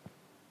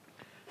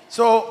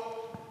 So,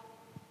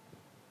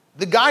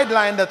 the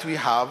guideline that we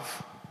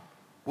have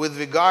with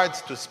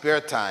regards to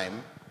spare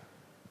time,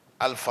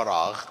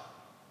 al-faragh,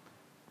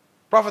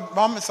 Prophet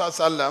Muhammad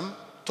ﷺ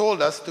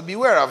told us to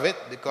beware of it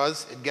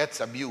because it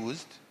gets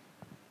abused.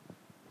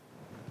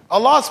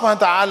 Allah subhanahu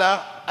wa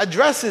ta'ala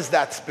addresses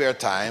that spare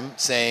time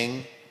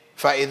saying,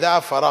 فَإِذَا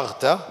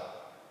فَرَغْتَ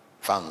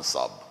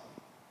فَانصَبْ.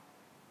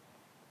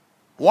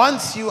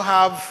 Once you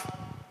have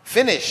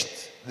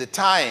finished the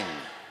time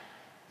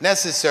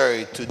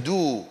necessary to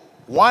do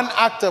one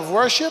act of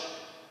worship,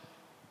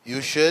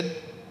 you should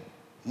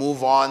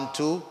move on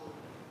to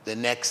the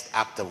next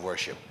act of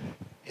worship.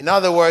 In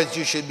other words,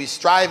 you should be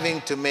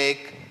striving to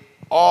make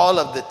all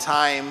of the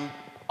time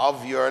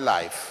of your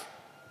life,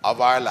 of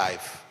our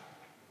life,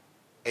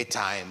 a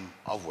time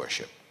of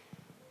worship.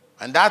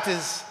 And that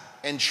is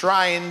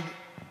enshrined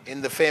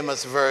in the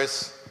famous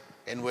verse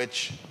in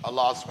which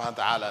Allah subhanahu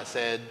wa ta'ala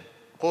said,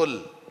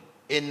 قُلْ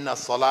إِنَّ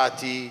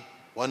صَلَاتِي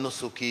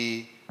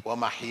وَنُسُكِي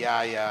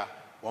وَمَحْيَايَ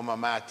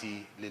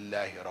وَمَمَاتِي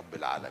لِلَّهِ رَبِّ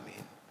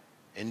الْعَالَمِينَ.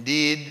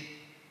 Indeed,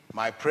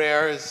 my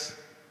prayers,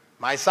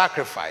 my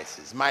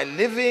sacrifices, my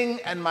living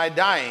and my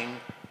dying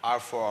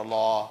are for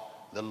Allah,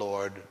 the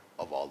Lord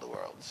of all the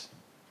worlds.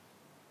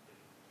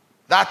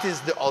 That is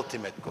the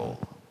ultimate goal.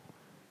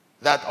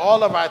 That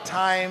all of our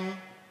time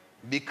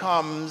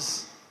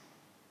becomes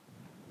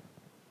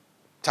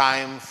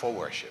time for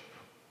worship.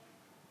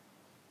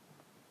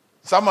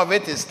 Some of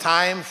it is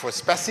time for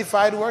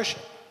specified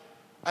worship,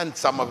 and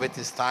some of it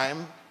is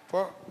time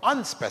for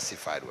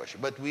unspecified worship.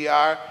 But we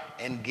are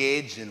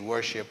engaged in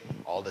worship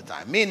all the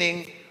time,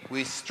 meaning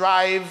we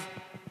strive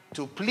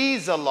to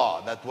please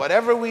Allah, that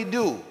whatever we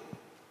do,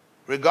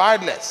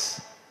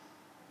 regardless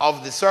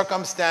of the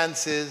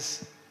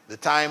circumstances, the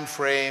time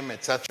frame,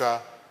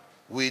 etc.,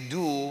 we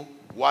do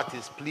what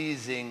is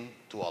pleasing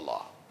to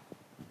Allah.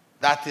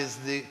 That is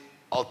the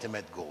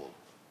ultimate goal.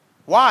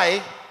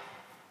 Why?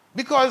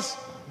 Because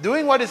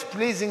doing what is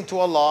pleasing to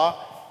Allah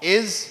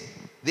is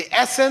the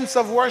essence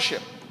of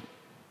worship.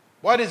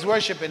 What is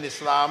worship in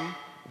Islam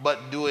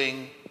but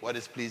doing what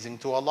is pleasing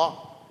to Allah?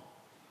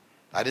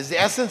 That is the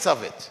essence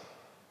of it.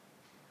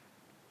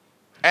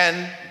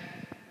 And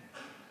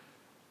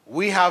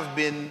we have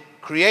been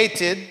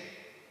created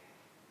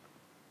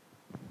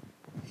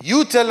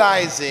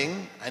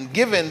utilizing and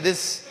given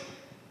this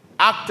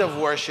act of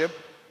worship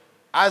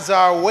as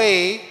our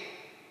way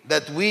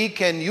that we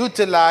can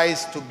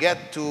utilize to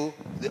get to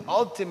the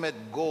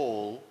ultimate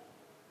goal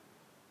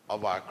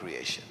of our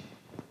creation,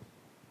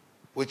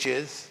 which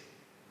is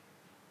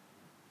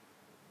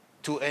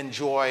to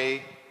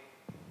enjoy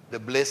the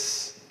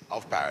bliss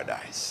of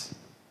paradise.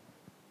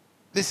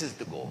 This is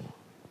the goal.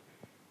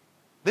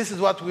 This is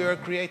what we were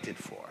created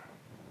for.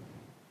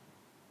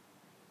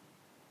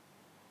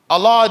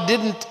 Allah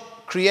didn't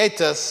create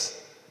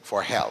us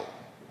for hell,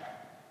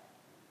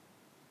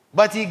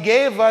 but He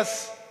gave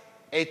us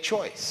a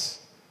choice.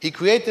 He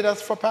created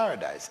us for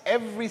paradise.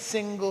 Every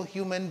single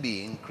human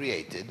being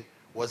created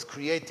was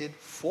created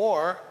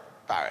for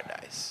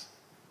paradise.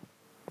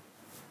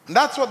 And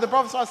that's what the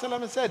Prophet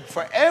ﷺ said.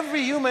 For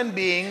every human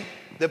being,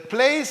 the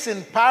place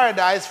in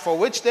paradise for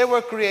which they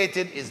were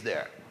created is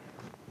there.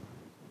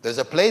 There's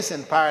a place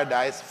in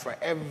paradise for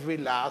every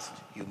last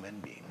human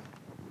being.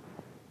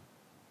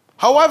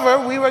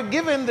 However, we were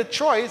given the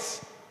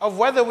choice of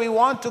whether we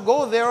want to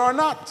go there or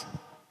not.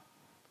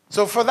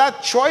 So for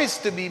that choice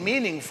to be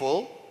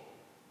meaningful,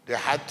 there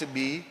had to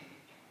be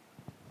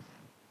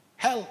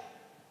hell.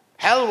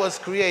 Hell was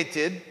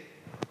created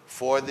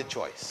for the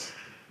choice,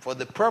 for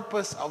the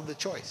purpose of the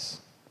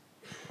choice.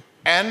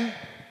 And,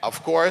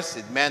 of course,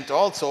 it meant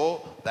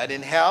also that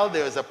in hell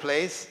there is a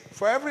place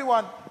for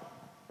everyone.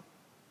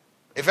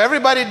 If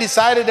everybody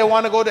decided they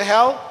want to go to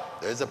hell,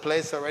 there's a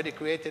place already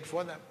created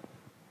for them.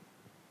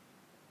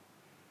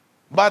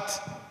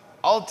 But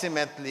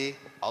ultimately,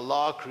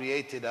 Allah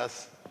created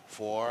us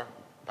for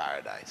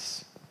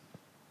paradise.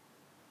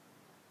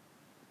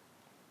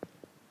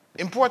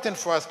 Important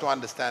for us to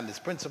understand this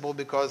principle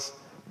because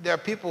there are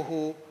people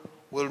who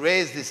will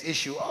raise this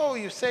issue. Oh,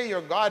 you say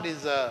your God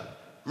is a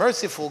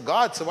merciful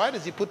God, so why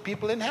does He put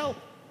people in hell?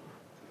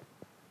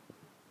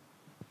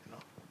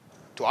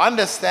 To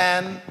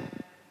understand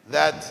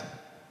that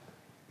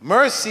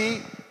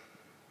mercy,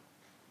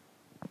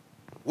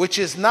 which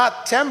is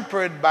not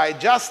tempered by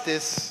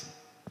justice,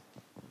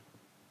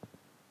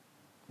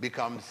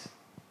 becomes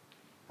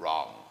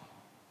wrong,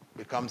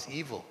 becomes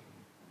evil,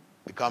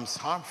 becomes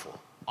harmful,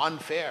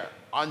 unfair,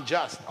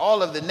 unjust.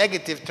 All of the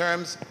negative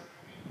terms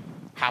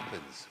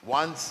happens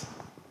once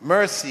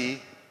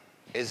mercy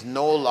is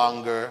no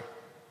longer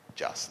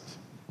just.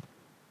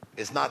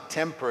 It's not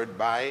tempered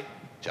by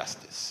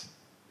justice.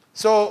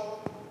 So,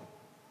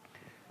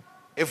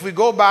 if we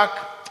go back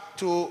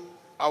to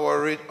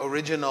our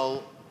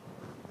original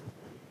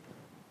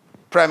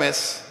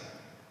premise,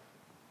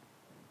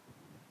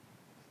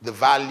 the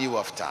value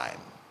of time.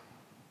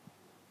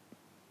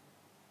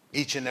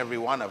 Each and every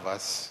one of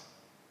us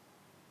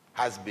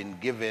has been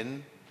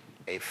given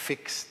a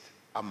fixed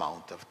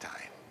amount of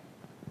time.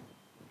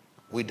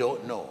 We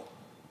don't know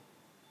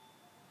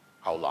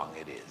how long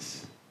it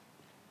is.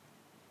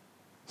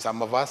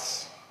 Some of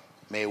us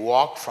may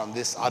walk from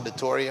this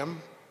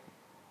auditorium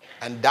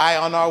and die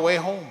on our way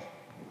home,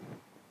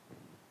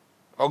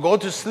 or go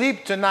to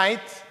sleep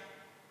tonight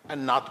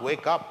and not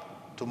wake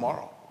up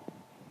tomorrow.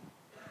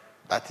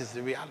 That is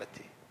the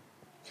reality.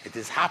 It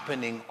is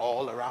happening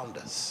all around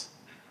us.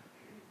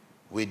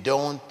 We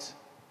don't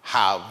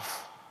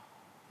have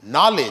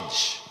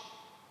knowledge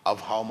of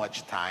how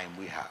much time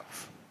we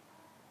have.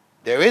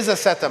 There is a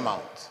set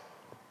amount.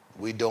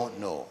 We don't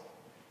know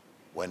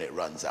when it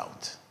runs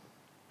out.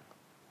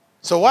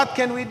 So what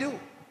can we do?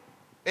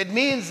 It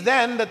means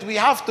then that we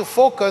have to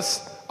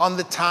focus on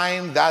the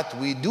time that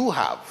we do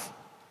have,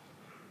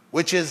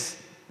 which is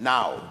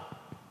now.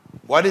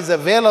 What is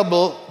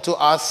available to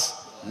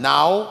us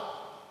now,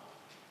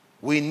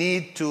 we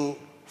need to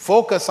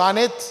focus on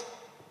it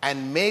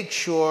and make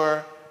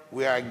sure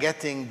we are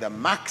getting the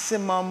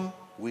maximum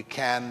we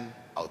can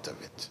out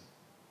of it.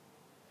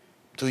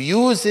 To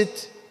use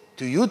it,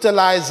 to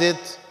utilize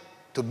it,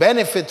 to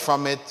benefit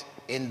from it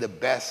in the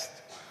best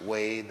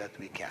way that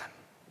we can.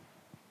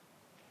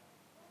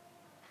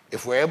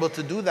 If we're able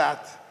to do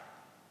that,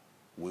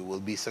 we will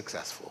be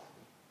successful.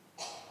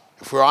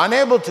 If we're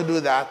unable to do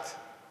that,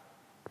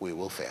 we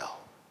will fail.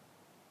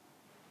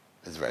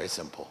 It's very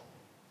simple.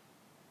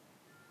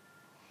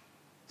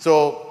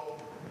 So,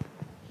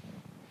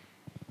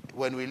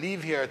 when we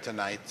leave here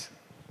tonight,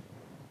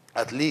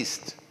 at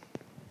least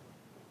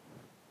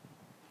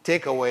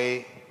take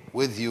away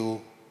with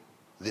you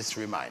this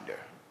reminder.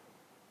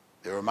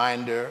 The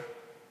reminder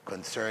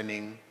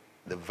concerning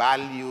the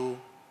value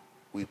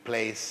we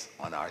place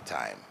on our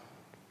time.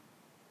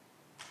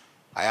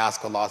 I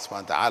ask Allah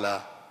subhanahu wa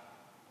ta'ala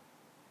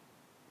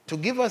to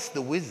give us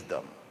the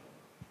wisdom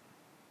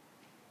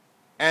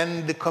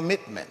and the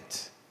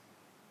commitment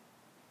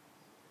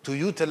to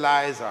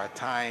utilize our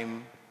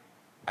time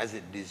as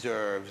it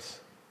deserves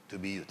to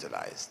be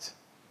utilized,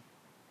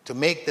 to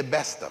make the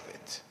best of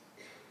it,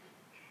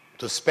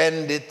 to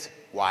spend it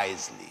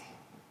wisely,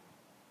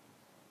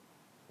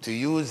 to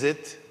use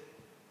it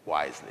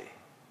wisely.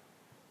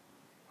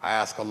 I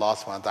ask Allah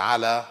subhanahu wa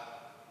ta'ala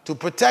to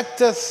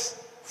protect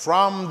us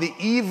from the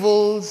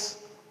evils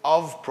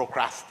of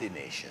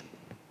procrastination,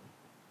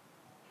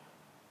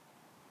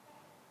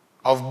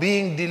 of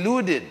being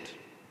deluded,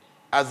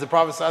 as the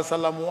Prophet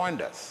ﷺ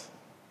warned us,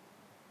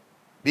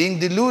 being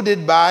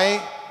deluded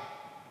by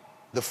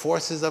the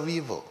forces of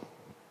evil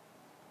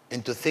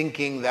into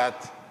thinking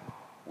that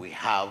we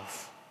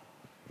have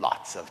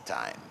lots of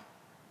time,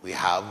 we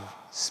have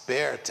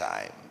spare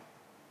time,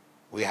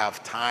 we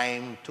have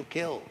time to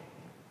kill,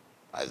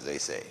 as they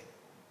say.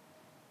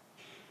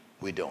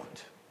 We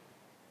don't.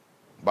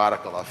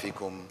 Barakallahu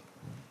feekum.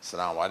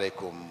 Assalamu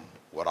alaikum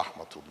wa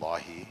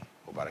rahmatullahi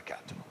wa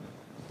barakatuh.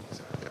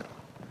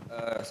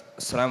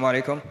 Assalamu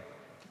alaikum.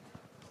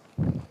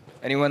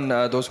 Anyone,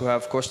 those who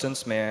have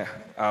questions, may I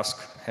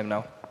ask him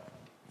now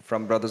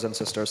from brothers and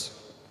sisters.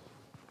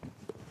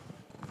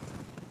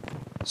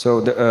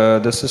 So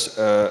the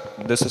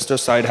sister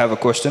side have a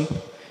question.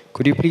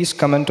 Could you please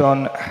comment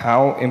on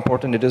how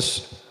important it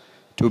is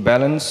to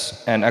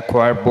balance and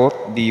acquire both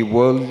the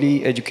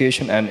worldly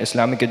education and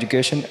Islamic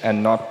education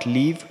and not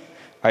leave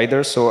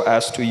either, so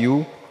as to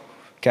you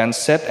can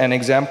set an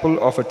example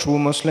of a true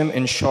Muslim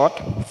in short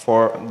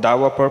for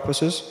dawah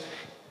purposes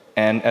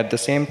and at the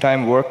same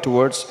time work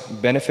towards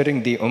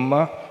benefiting the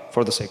ummah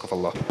for the sake of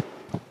Allah?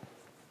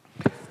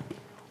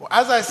 Well,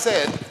 as I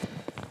said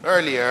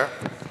earlier,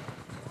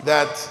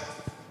 that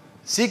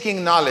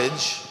seeking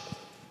knowledge,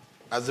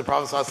 as the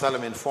Prophet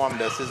ﷺ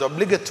informed us, is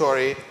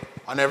obligatory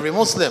on every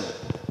Muslim.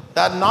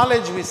 That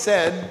knowledge, we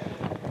said,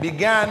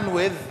 began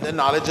with the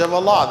knowledge of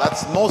Allah.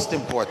 That's most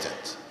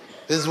important.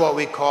 This is what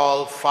we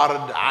call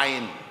fard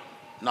ayn,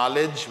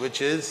 knowledge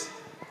which is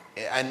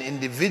an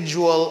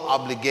individual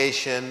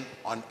obligation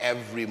on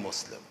every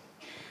Muslim.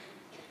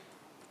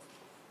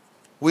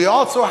 We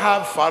also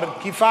have fard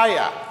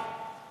kifaya,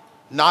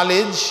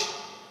 knowledge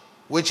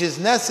which is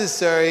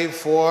necessary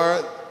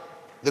for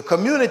the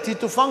community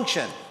to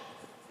function.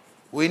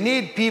 We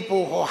need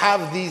people who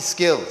have these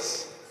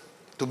skills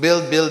to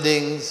build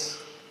buildings,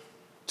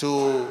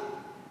 to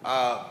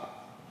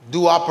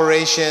do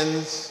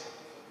operations,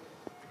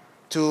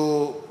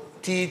 to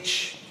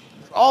teach,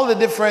 all the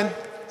different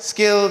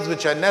skills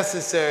which are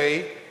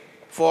necessary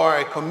for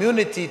a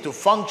community to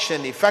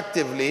function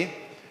effectively.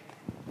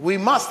 We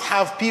must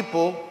have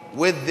people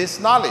with this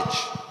knowledge.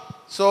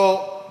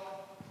 So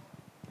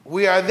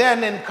we are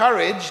then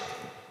encouraged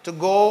to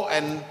go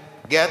and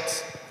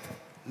get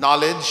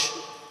knowledge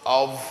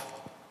of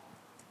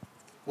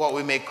what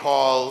we may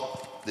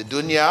call the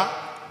dunya,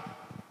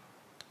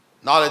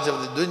 knowledge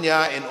of the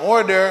dunya, in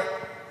order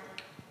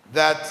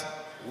that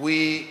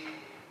we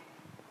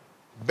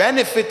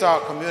benefit our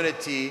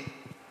community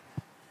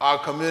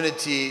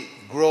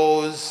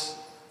grows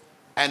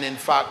and in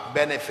fact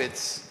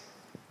benefits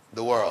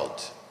the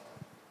world.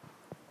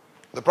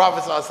 The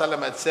Prophet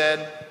ﷺ had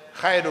said,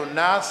 خَيْرُ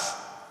النَّاسِ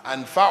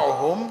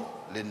أَنْفَعُهُمْ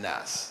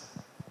لِلنَّاسِ.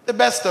 The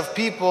best of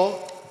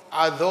people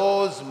are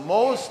those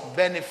most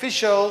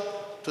beneficial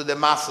to the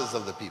masses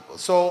of the people.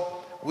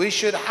 So we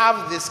should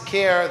have this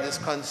care, this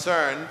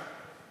concern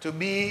to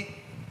be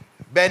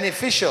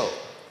beneficial,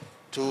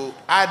 to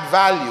add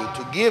value,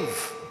 to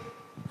give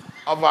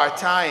of our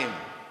time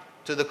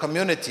to the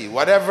community,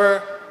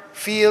 whatever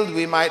field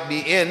we might be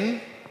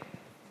in.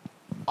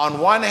 On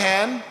one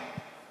hand,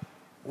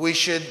 we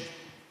should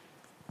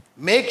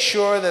make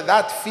sure that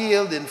that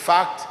field, in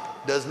fact,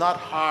 does not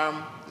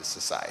harm the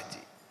society,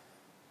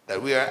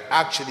 that we are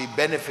actually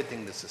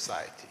benefiting the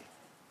society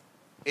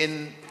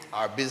in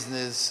our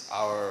business,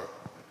 our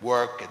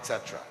work,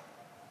 etc.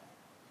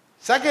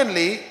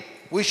 Secondly,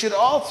 we should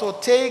also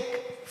take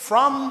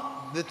from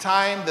the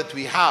time that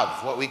we have,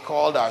 what we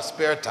called our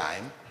spare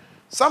time,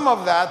 some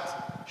of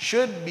that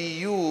should be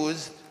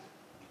used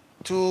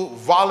to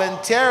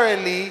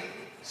voluntarily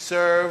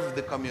serve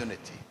the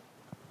community.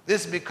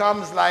 This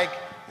becomes like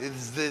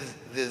the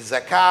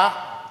zakah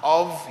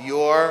of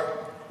your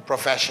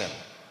profession.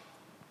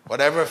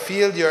 Whatever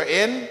field you're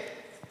in,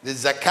 the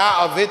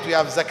zakah of it, we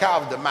have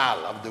zakah of the mal,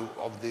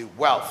 of the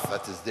wealth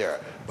that is there.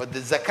 But the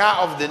zakah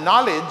of the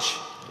knowledge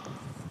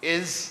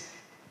is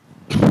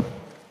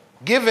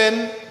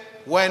given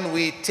when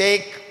we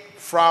take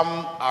from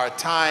our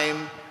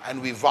time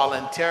and we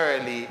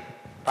voluntarily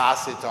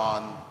pass it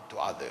on to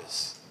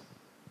others.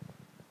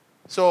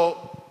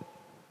 So,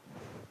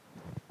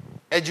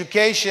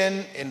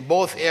 education in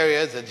both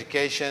areas,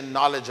 education,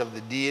 knowledge of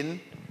the deen,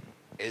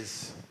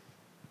 is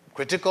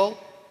critical.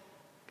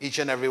 Each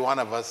and every one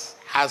of us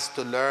has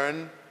to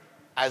learn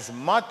as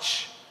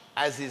much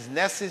as is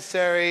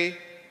necessary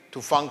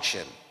to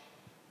function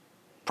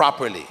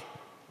properly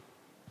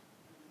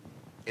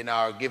in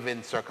our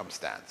given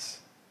circumstance.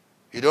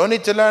 You don't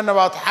need to learn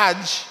about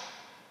Hajj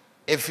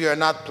if you're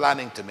not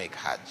planning to make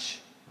Hajj.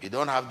 You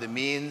don't have the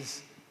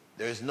means,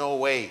 there's no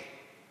way.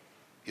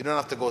 You don't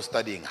have to go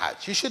studying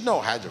Hajj. You should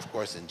know Hajj, of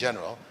course, in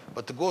general,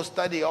 but to go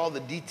study all the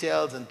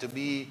details and to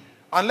be,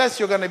 unless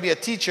you're going to be a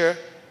teacher,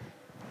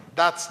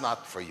 that's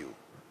not for you.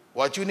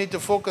 What you need to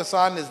focus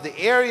on is the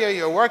area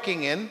you're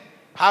working in,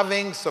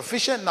 having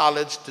sufficient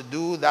knowledge to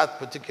do that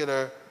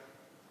particular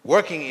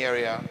working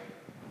area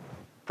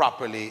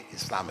properly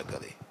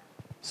Islamically.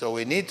 So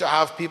we need to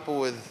have people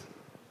with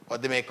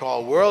what they may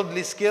call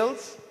worldly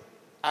skills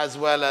as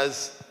well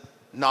as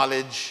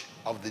knowledge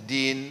of the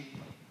deen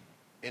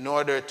in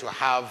order to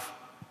have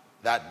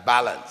that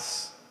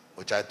balance,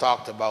 which I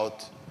talked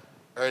about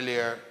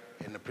earlier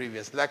in the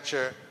previous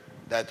lecture,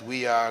 that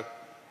we are,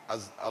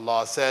 as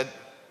Allah said,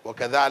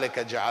 وَكَذَلِكَ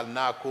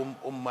جَعَلْنَاكُمْ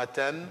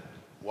أُمَّةً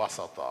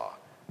وَسَطًا.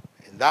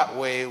 In that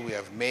way, we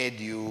have made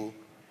you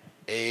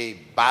a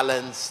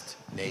balanced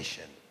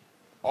nation.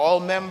 All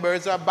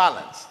members are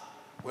balanced.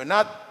 We're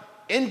not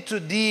into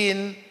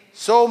deen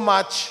so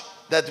much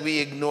that we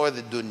ignore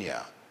the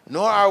dunya,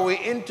 nor are we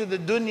into the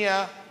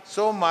dunya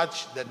so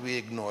much that we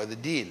ignore the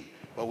deen.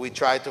 But we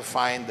try to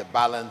find the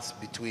balance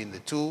between the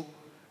two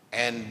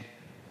and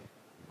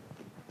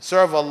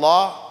serve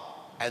Allah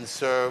and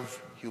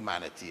serve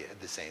humanity at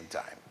the same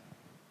time.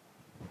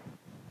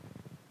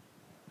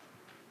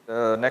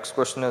 The next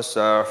question is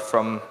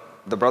from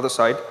the brother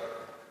side.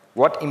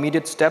 What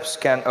immediate steps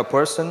can a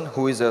person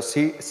who is a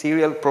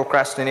serial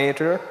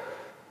procrastinator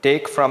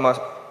take from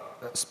a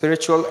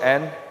spiritual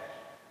and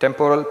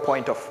temporal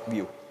point of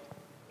view?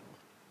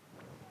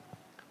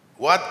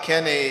 What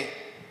can a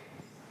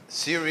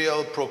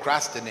serial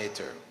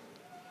procrastinator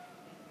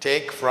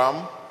take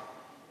from?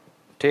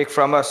 Take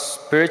from a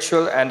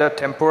spiritual and a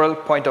temporal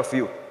point of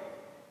view.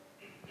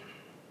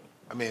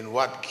 I mean,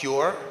 what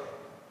cure?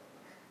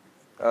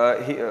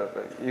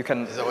 You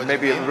can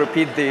maybe you mean?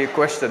 repeat the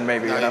question,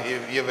 maybe. No, you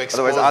know? you've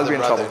exposed Otherwise, I'll the be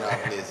in brother trouble.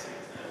 now, please.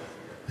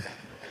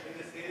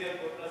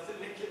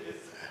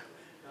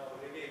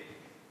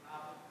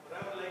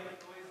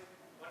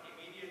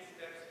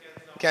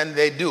 Can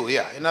they do?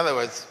 Yeah. In other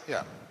words,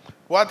 yeah.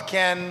 What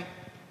can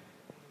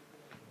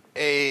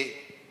a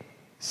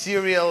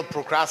serial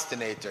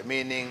procrastinator,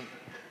 meaning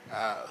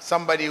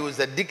somebody who's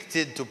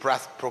addicted to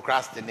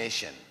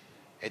procrastination,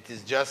 it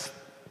is just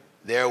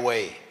their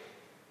way.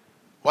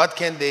 What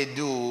can they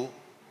do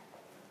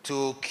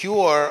to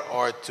cure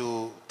or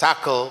to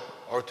tackle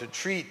or to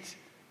treat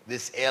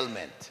this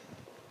ailment?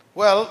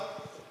 Well,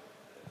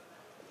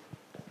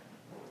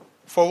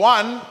 for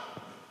one,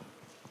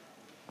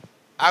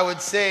 I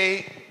would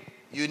say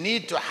you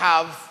need to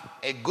have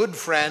a good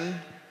friend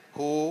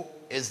who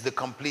is the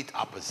complete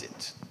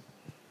opposite.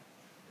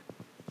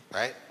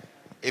 Right?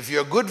 If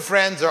your good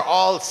friends are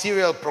all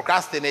serial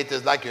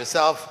procrastinators like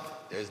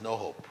yourself, there's no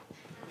hope.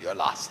 You're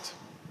lost.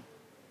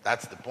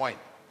 That's the point.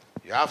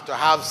 You have to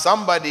have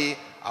somebody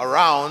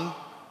around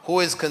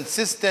who is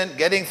consistent,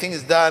 getting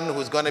things done,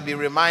 who's going to be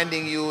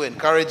reminding you,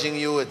 encouraging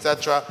you,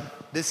 etc.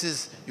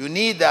 You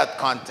need that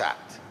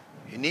contact.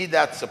 You need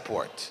that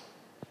support.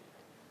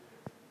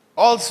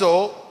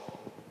 Also,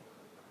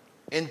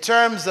 in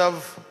terms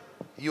of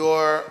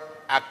your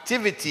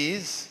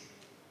activities,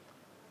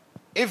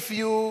 if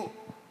you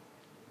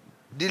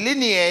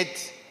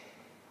delineate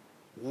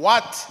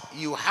what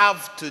you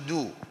have to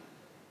do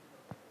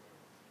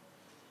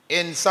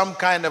in some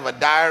kind of a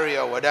diary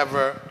or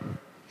whatever.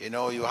 You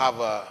know, you have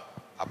a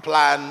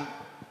plan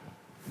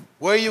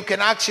where you can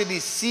actually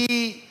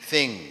see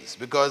things,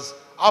 because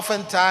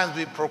oftentimes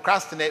we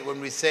procrastinate when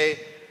we say,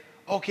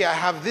 okay, I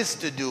have this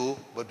to do,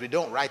 but we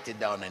don't write it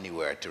down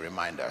anywhere to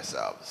remind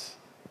ourselves,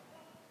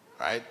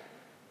 right?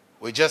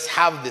 We just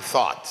have the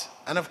thought.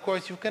 And of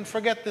course, you can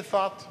forget the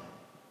thought.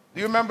 Do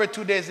you remember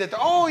 2 days later,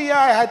 oh yeah,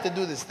 I had to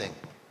do this thing,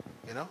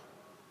 you know?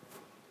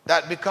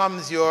 That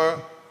becomes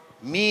your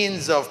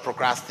means of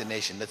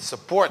procrastination, that's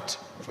support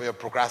for your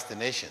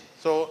procrastination.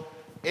 So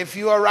if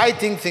you are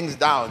writing things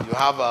down, you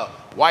have a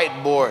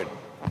whiteboard,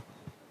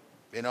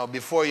 you know,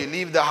 before you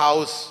leave the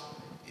house,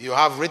 you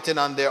have written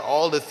on there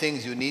all the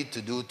things you need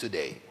to do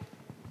today.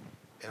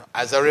 You know,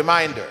 as a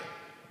reminder,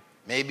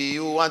 maybe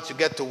you, once you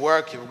get to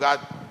work, you've got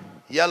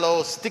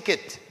yellow stick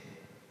it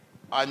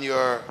on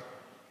your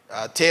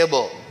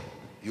table.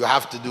 You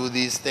have to do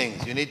these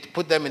things. You need to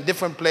put them in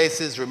different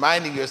places,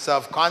 reminding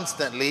yourself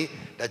constantly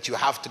that you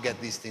have to get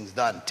these things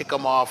done. Tick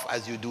them off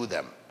as you do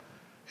them.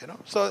 You know,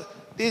 so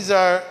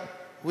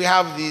we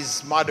have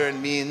these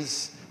modern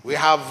means. We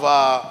have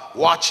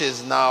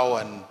watches now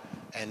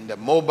and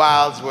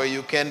mobiles where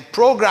you can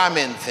program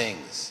in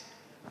things.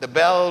 The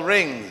bell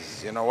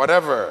rings, you know,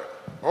 whatever.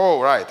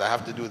 Oh, right, I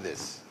have to do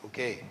this.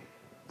 Okay.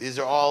 These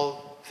are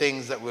all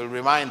things that will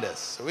remind us.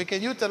 So we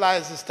can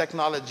utilize this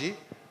technology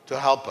to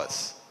help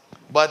us.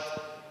 But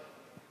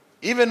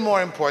even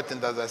more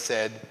important, as I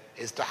said,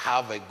 is to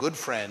have a good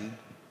friend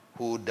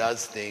who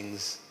does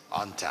things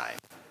on time.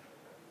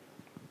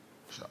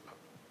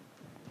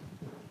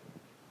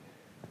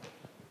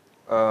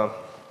 I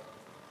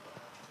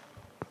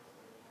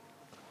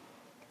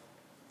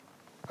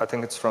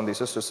think it's from the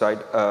sister side.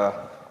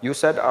 You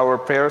said our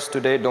prayers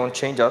today don't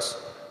change us.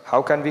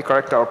 How can we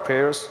correct our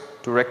prayers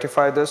to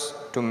rectify this,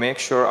 to make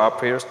sure our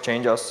prayers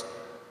change us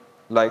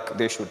like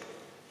they should?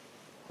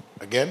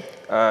 Again?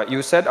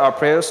 You said our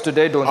prayers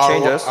today don't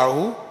change us. Our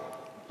who?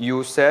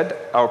 You said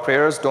our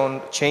prayers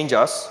don't change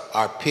us.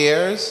 Our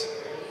peers?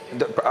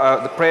 The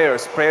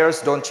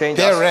prayers don't change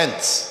us.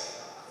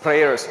 Parents.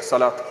 Prayers,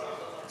 salat.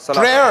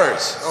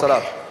 Prayers.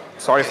 Salat. Okay.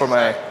 Sorry for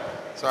my...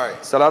 Sorry.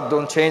 Salat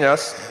don't change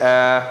us.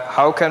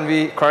 How can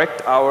we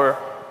correct our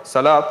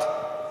salat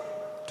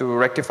to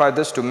rectify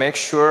this, to make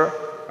sure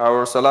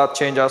our salat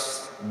change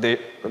us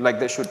like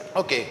they should?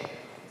 Okay.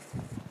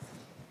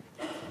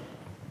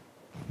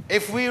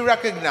 If we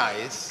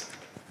recognize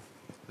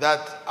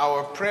that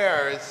our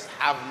prayers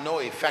have no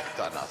effect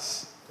on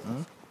us,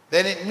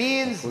 then it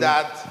means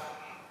that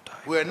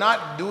we're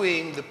not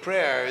doing the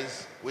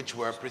prayers which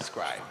were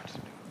prescribed.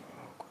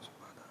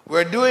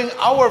 We're doing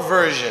our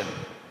version.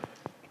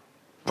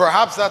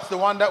 Perhaps that's the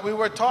one that we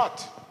were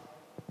taught.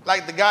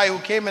 Like the guy who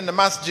came in the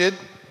masjid,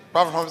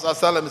 Prophet Muhammad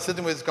ﷺ is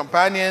sitting with his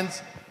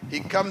companions. He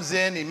comes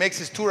in, he makes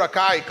his 2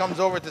 rak'ah, he comes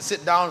over to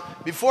sit down.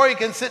 Before he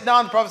can sit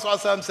down, the Prophet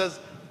ﷺ says,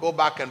 go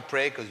back and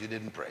pray because you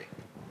didn't pray.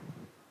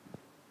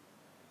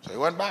 So he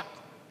went back.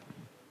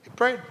 He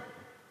prayed.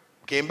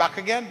 Came back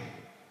again.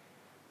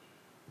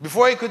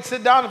 Before he could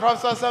sit down, the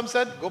Prophet ﷺ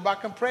said, go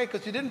back and pray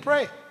because you didn't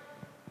pray.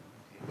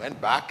 He went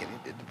back and he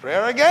did the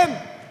prayer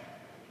again.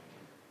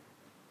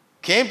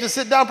 Came to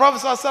sit down,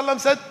 Prophet ﷺ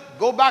said,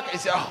 go back. He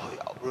said,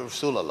 oh,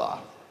 Rasulullah,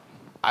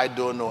 I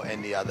don't know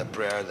any other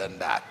prayer than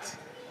that.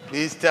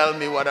 Please tell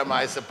me, what am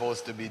I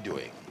supposed to be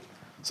doing?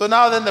 So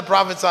now then the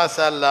Prophet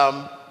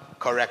ﷺ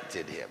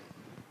corrected him.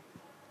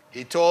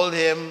 He told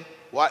him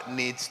what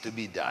needs to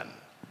be done.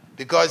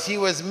 Because he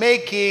was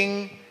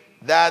making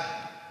that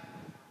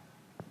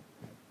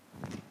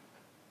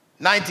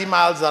 90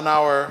 miles an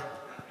hour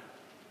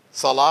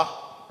salah,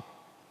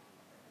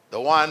 the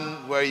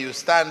one where you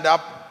stand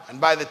up and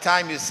by the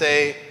time you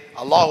say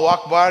Allahu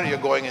Akbar, you're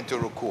going into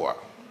ruku'.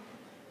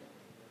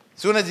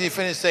 As soon as you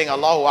finish saying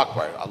Allahu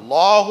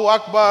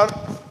Akbar,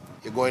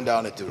 you're going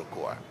down into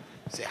ruku'.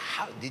 You say,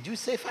 how did you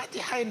say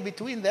Fatiha in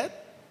between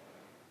that?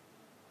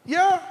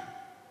 Yeah.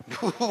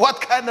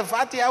 What kind of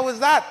Fatiha was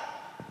that?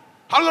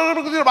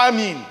 I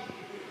mean,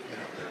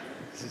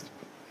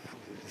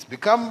 it's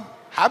become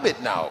habit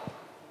now.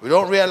 We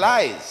don't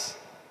realize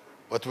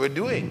what we're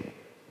doing.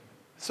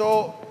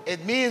 So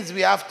it means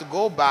we have to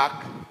go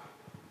back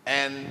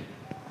and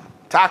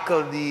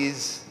tackle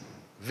these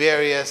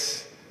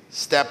various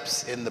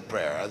steps in the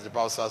prayer. As the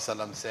Prophet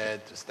ﷺ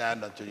said, to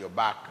stand until your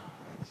back,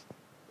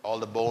 all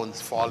the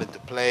bones fall into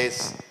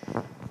place.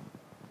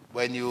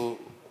 When you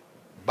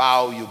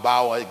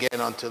bow again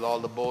until all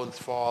the bones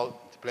fall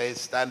into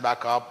place. Stand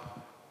back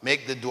up,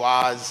 make the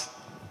du'as,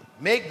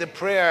 make the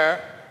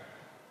prayer,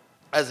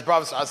 as the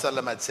Prophet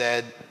ﷺ had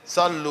said,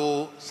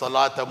 Sallu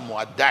salata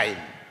mu'adda'in,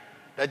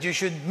 that you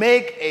should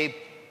make a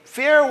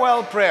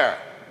farewell prayer.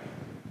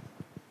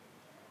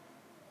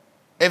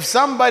 If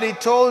somebody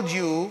told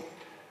you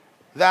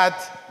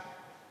that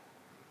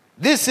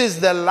this is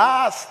the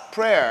last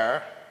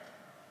prayer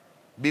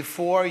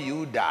before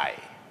you die,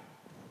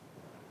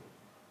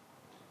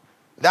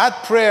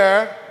 that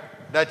prayer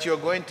that you're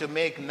going to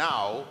make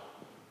now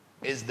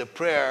is the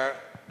prayer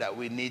that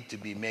we need to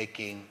be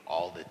making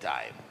all the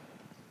time.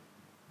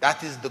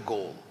 That is the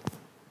goal,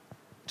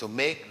 to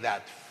make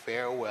that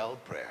farewell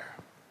prayer.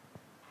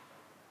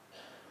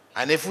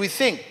 And if we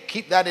think,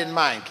 keep that in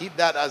mind, keep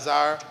that as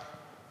our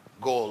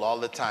goal all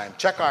the time.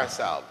 Check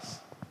ourselves.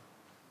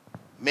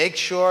 Make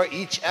sure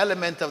each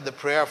element of the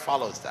prayer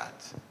follows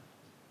that.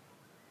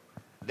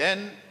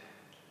 Then,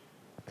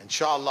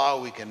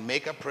 inshallah, we can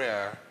make a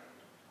prayer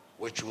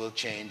which will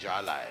change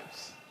our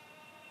lives.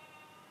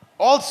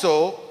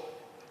 Also,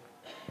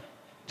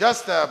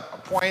 just a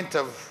point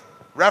of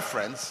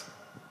reference,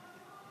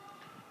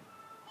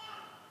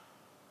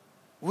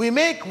 we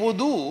make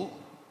wudu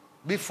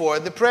before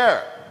the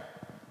prayer.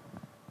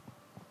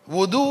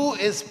 Wudu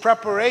is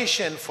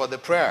preparation for the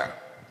prayer.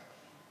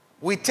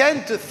 We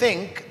tend to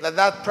think that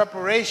that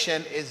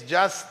preparation is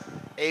just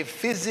a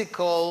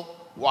physical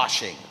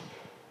washing.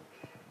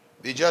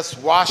 You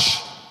just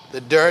wash the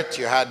dirt,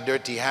 you had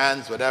dirty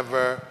hands,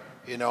 whatever,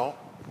 you know,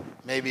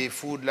 maybe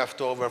food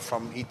left over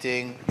from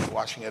eating,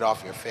 washing it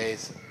off your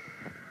face.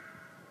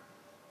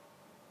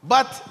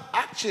 But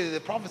actually the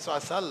Prophet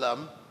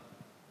ﷺ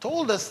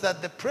told us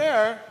that the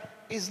prayer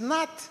is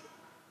not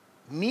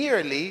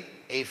merely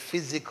a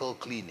physical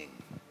cleaning.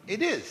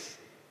 It is.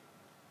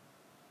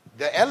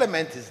 The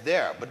element is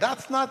there, but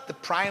that's not the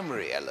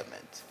primary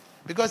element.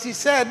 Because he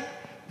said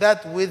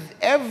that with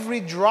every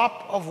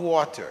drop of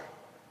water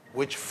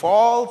which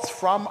falls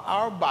from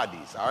our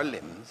bodies, our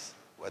limbs,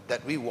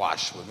 that we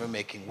wash when we're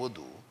making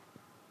wudu,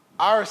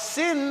 our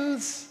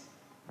sins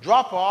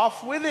drop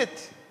off with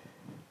it.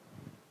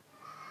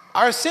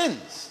 Our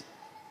sins.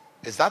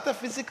 Is that a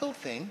physical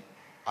thing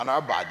on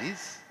our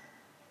bodies?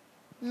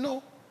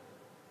 No.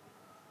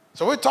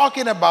 So we're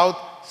talking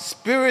about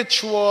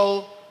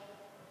spiritual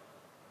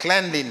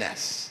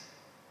cleanliness.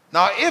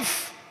 Now,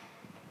 if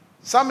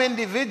some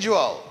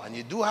individual, and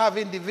you do have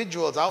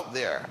individuals out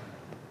there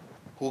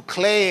who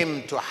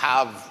claim to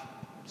have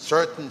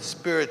certain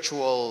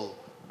spiritual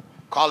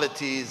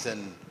qualities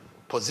and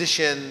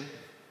position,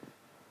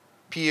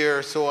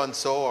 peer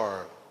so-and-so,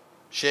 or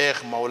Sheikh,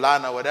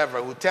 Maulana,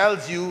 whatever, who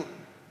tells you,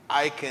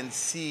 I can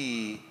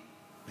see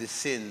the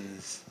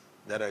sins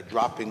that are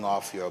dropping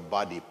off your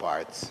body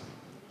parts.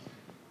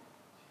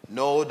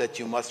 Know that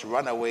you must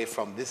run away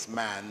from this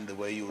man the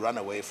way you run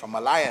away from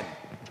a lion.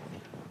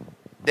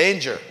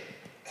 Danger.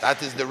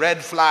 That is the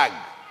red flag.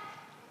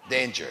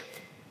 Danger.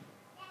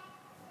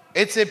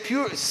 It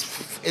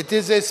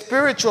is a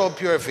spiritual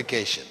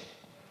purification.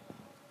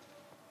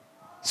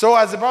 So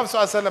as the Prophet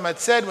ﷺ had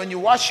said, when you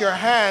wash your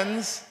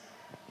hands,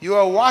 you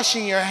are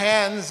washing your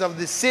hands of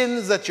the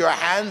sins that your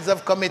hands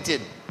have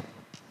committed.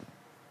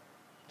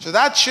 So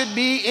that should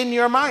be in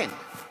your mind.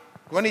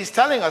 When he's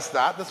telling us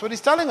that, that's what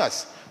he's telling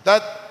us.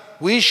 That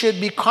we should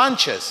be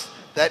conscious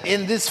that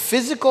in this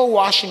physical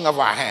washing of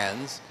our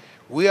hands,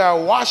 we are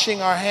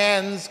washing our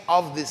hands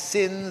of the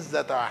sins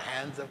that our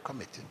hands have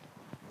committed.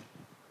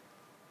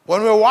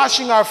 When we're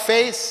washing our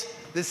face,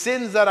 the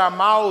sins that our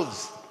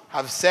mouths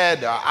have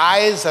said, our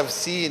eyes have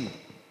seen,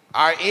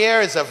 our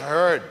ears have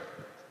heard,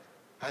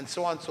 and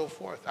so on and so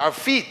forth. Our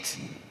feet,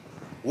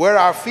 where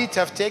our feet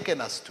have taken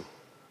us to.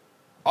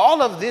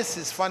 All of this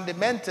is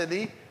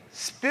fundamentally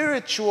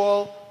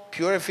spiritual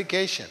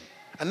purification.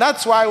 And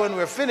that's why when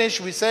we're finished,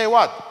 we say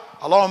what?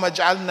 Allahumma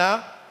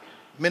ja'alna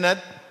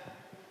minat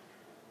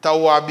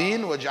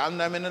tawwabin wa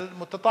ja'alna minal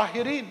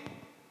mutatahhirin.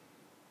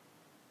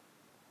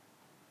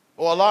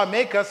 Oh Allah,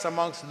 make us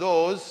amongst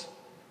those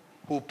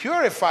who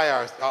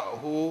purify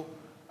who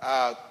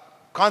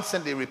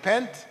constantly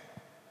repent,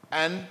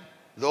 and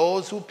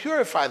those who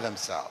purify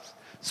themselves.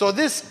 So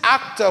this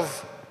act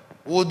of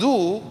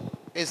wudu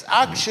is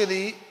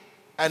actually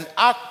an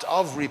act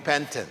of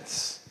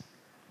repentance.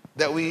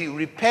 That we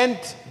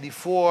repent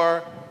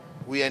before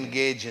we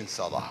engage in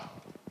salah.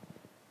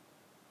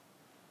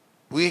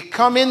 We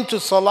come into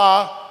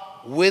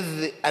salah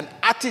with an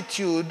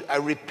attitude, a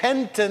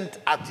repentant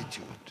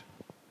attitude.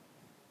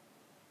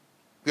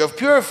 We have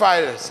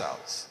purified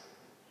ourselves.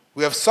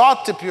 We have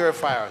sought to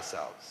purify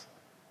ourselves.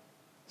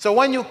 So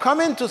when you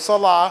come into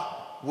salah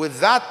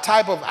with that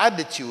type of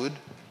attitude,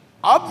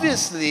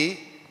 obviously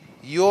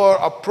your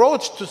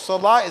approach to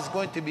salah is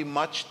going to be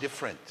much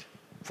different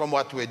from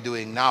what we're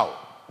doing now.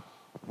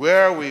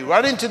 Where we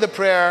run into the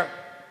prayer,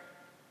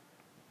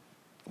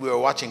 we are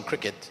watching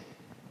cricket.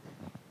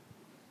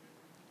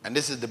 And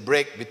this is the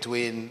break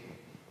between,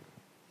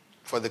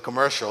 for the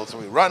commercials. So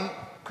we run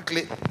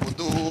quickly,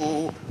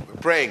 wudu,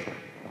 we're praying.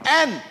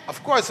 And,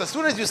 of course, as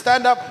soon as you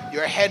stand up,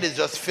 your head is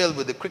just filled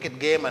with the cricket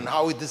game and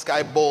how this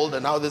guy bowled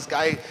and how this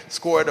guy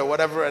scored or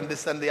whatever and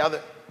this and the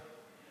other.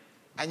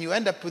 And you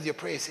end up with your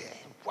prayer saying,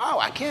 wow,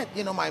 I can't,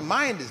 my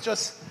mind is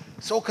just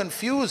so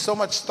confused, so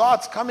much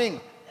thoughts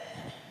coming.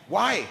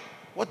 Why?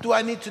 What do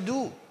I need to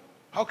do?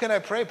 How can I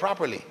pray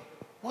properly?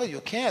 Well, you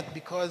can't,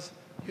 because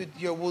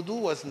your wudu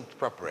wasn't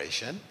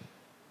preparation.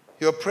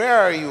 Your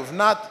prayer, you've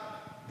not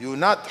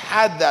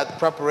had that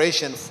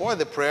preparation for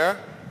the prayer.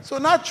 So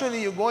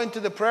naturally, you go into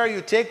the prayer,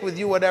 you take with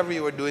you whatever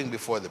you were doing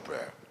before the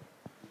prayer.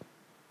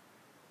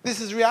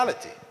 This is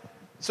reality.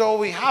 So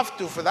we have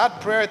to, for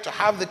that prayer to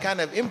have the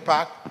kind of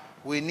impact,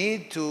 we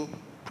need to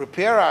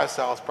prepare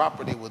ourselves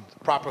properly with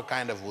proper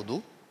kind of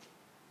wudu.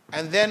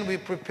 And then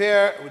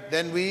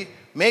we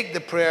make the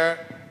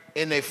prayer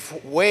in a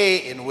way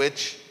in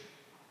which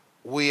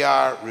we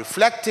are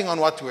reflecting on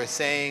what we're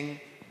saying,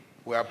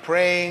 we are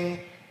praying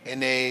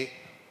in a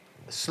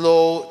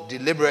slow,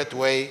 deliberate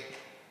way.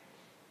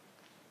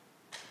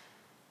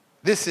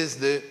 This is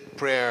the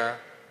prayer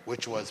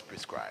which was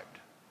prescribed.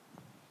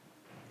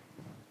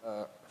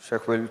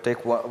 Sheikh, we'll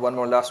take one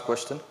more last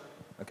question.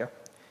 Okay.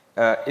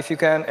 If you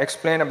can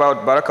explain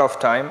about barakah of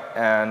time,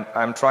 and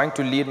I'm trying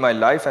to lead my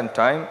life and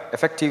time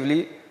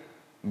effectively,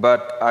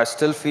 but I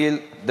still feel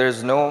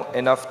there's no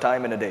enough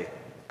time in a day.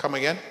 Come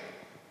again?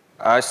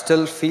 I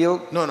still feel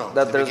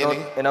that there's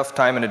not enough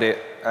time in a day.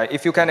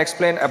 If you can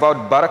explain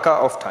about barakah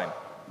of time.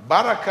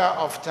 Barakah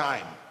of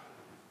time.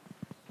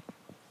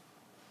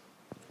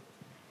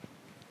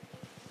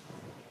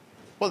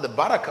 Well, the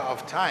barakah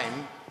of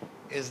time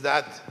is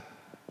that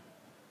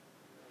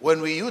when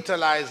we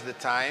utilize the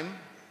time,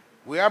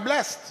 we are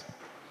blessed.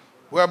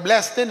 We are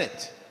blessed in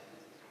it.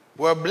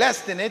 We're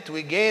blessed in it.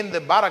 We gain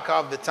the barakah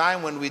of the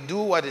time when we do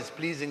what is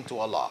pleasing to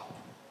Allah.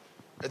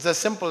 It's as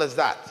simple as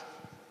that.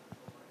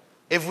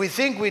 If we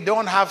think we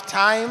don't have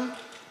time,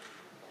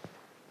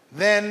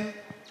 then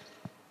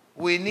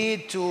we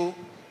need to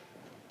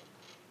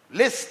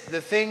list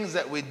the things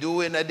that we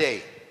do in a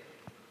day.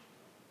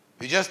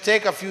 You just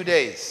take a few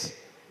days.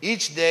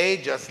 Each day,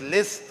 just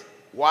list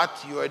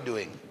what you are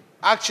doing.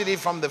 Actually,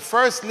 from the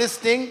first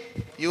listing,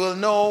 you will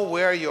know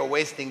where you're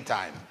wasting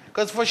time.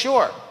 Because for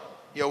sure,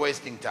 you're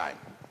wasting time.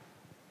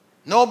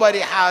 Nobody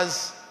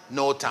has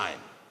no time.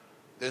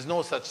 There's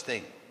no such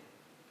thing.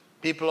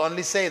 People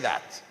only say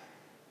that.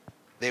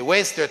 They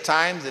waste their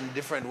times in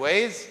different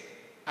ways,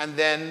 and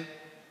then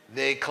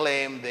they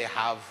claim they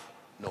have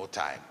no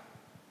time.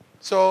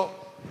 So,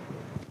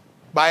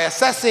 by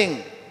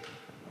assessing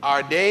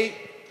our day,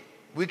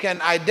 we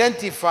can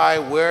identify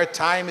where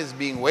time is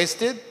being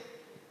wasted,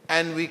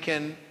 and we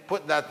can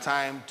put that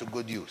time to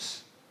good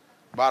use.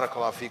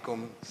 Barakallahu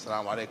feekum.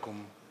 Assalamu alaikum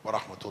wa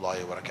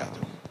rahmatullahi wa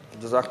barakatuh.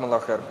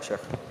 Jazakumullah khair, Sheikh.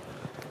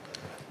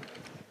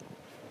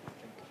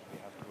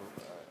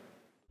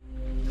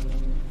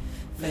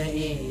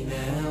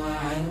 فإذا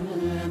وعى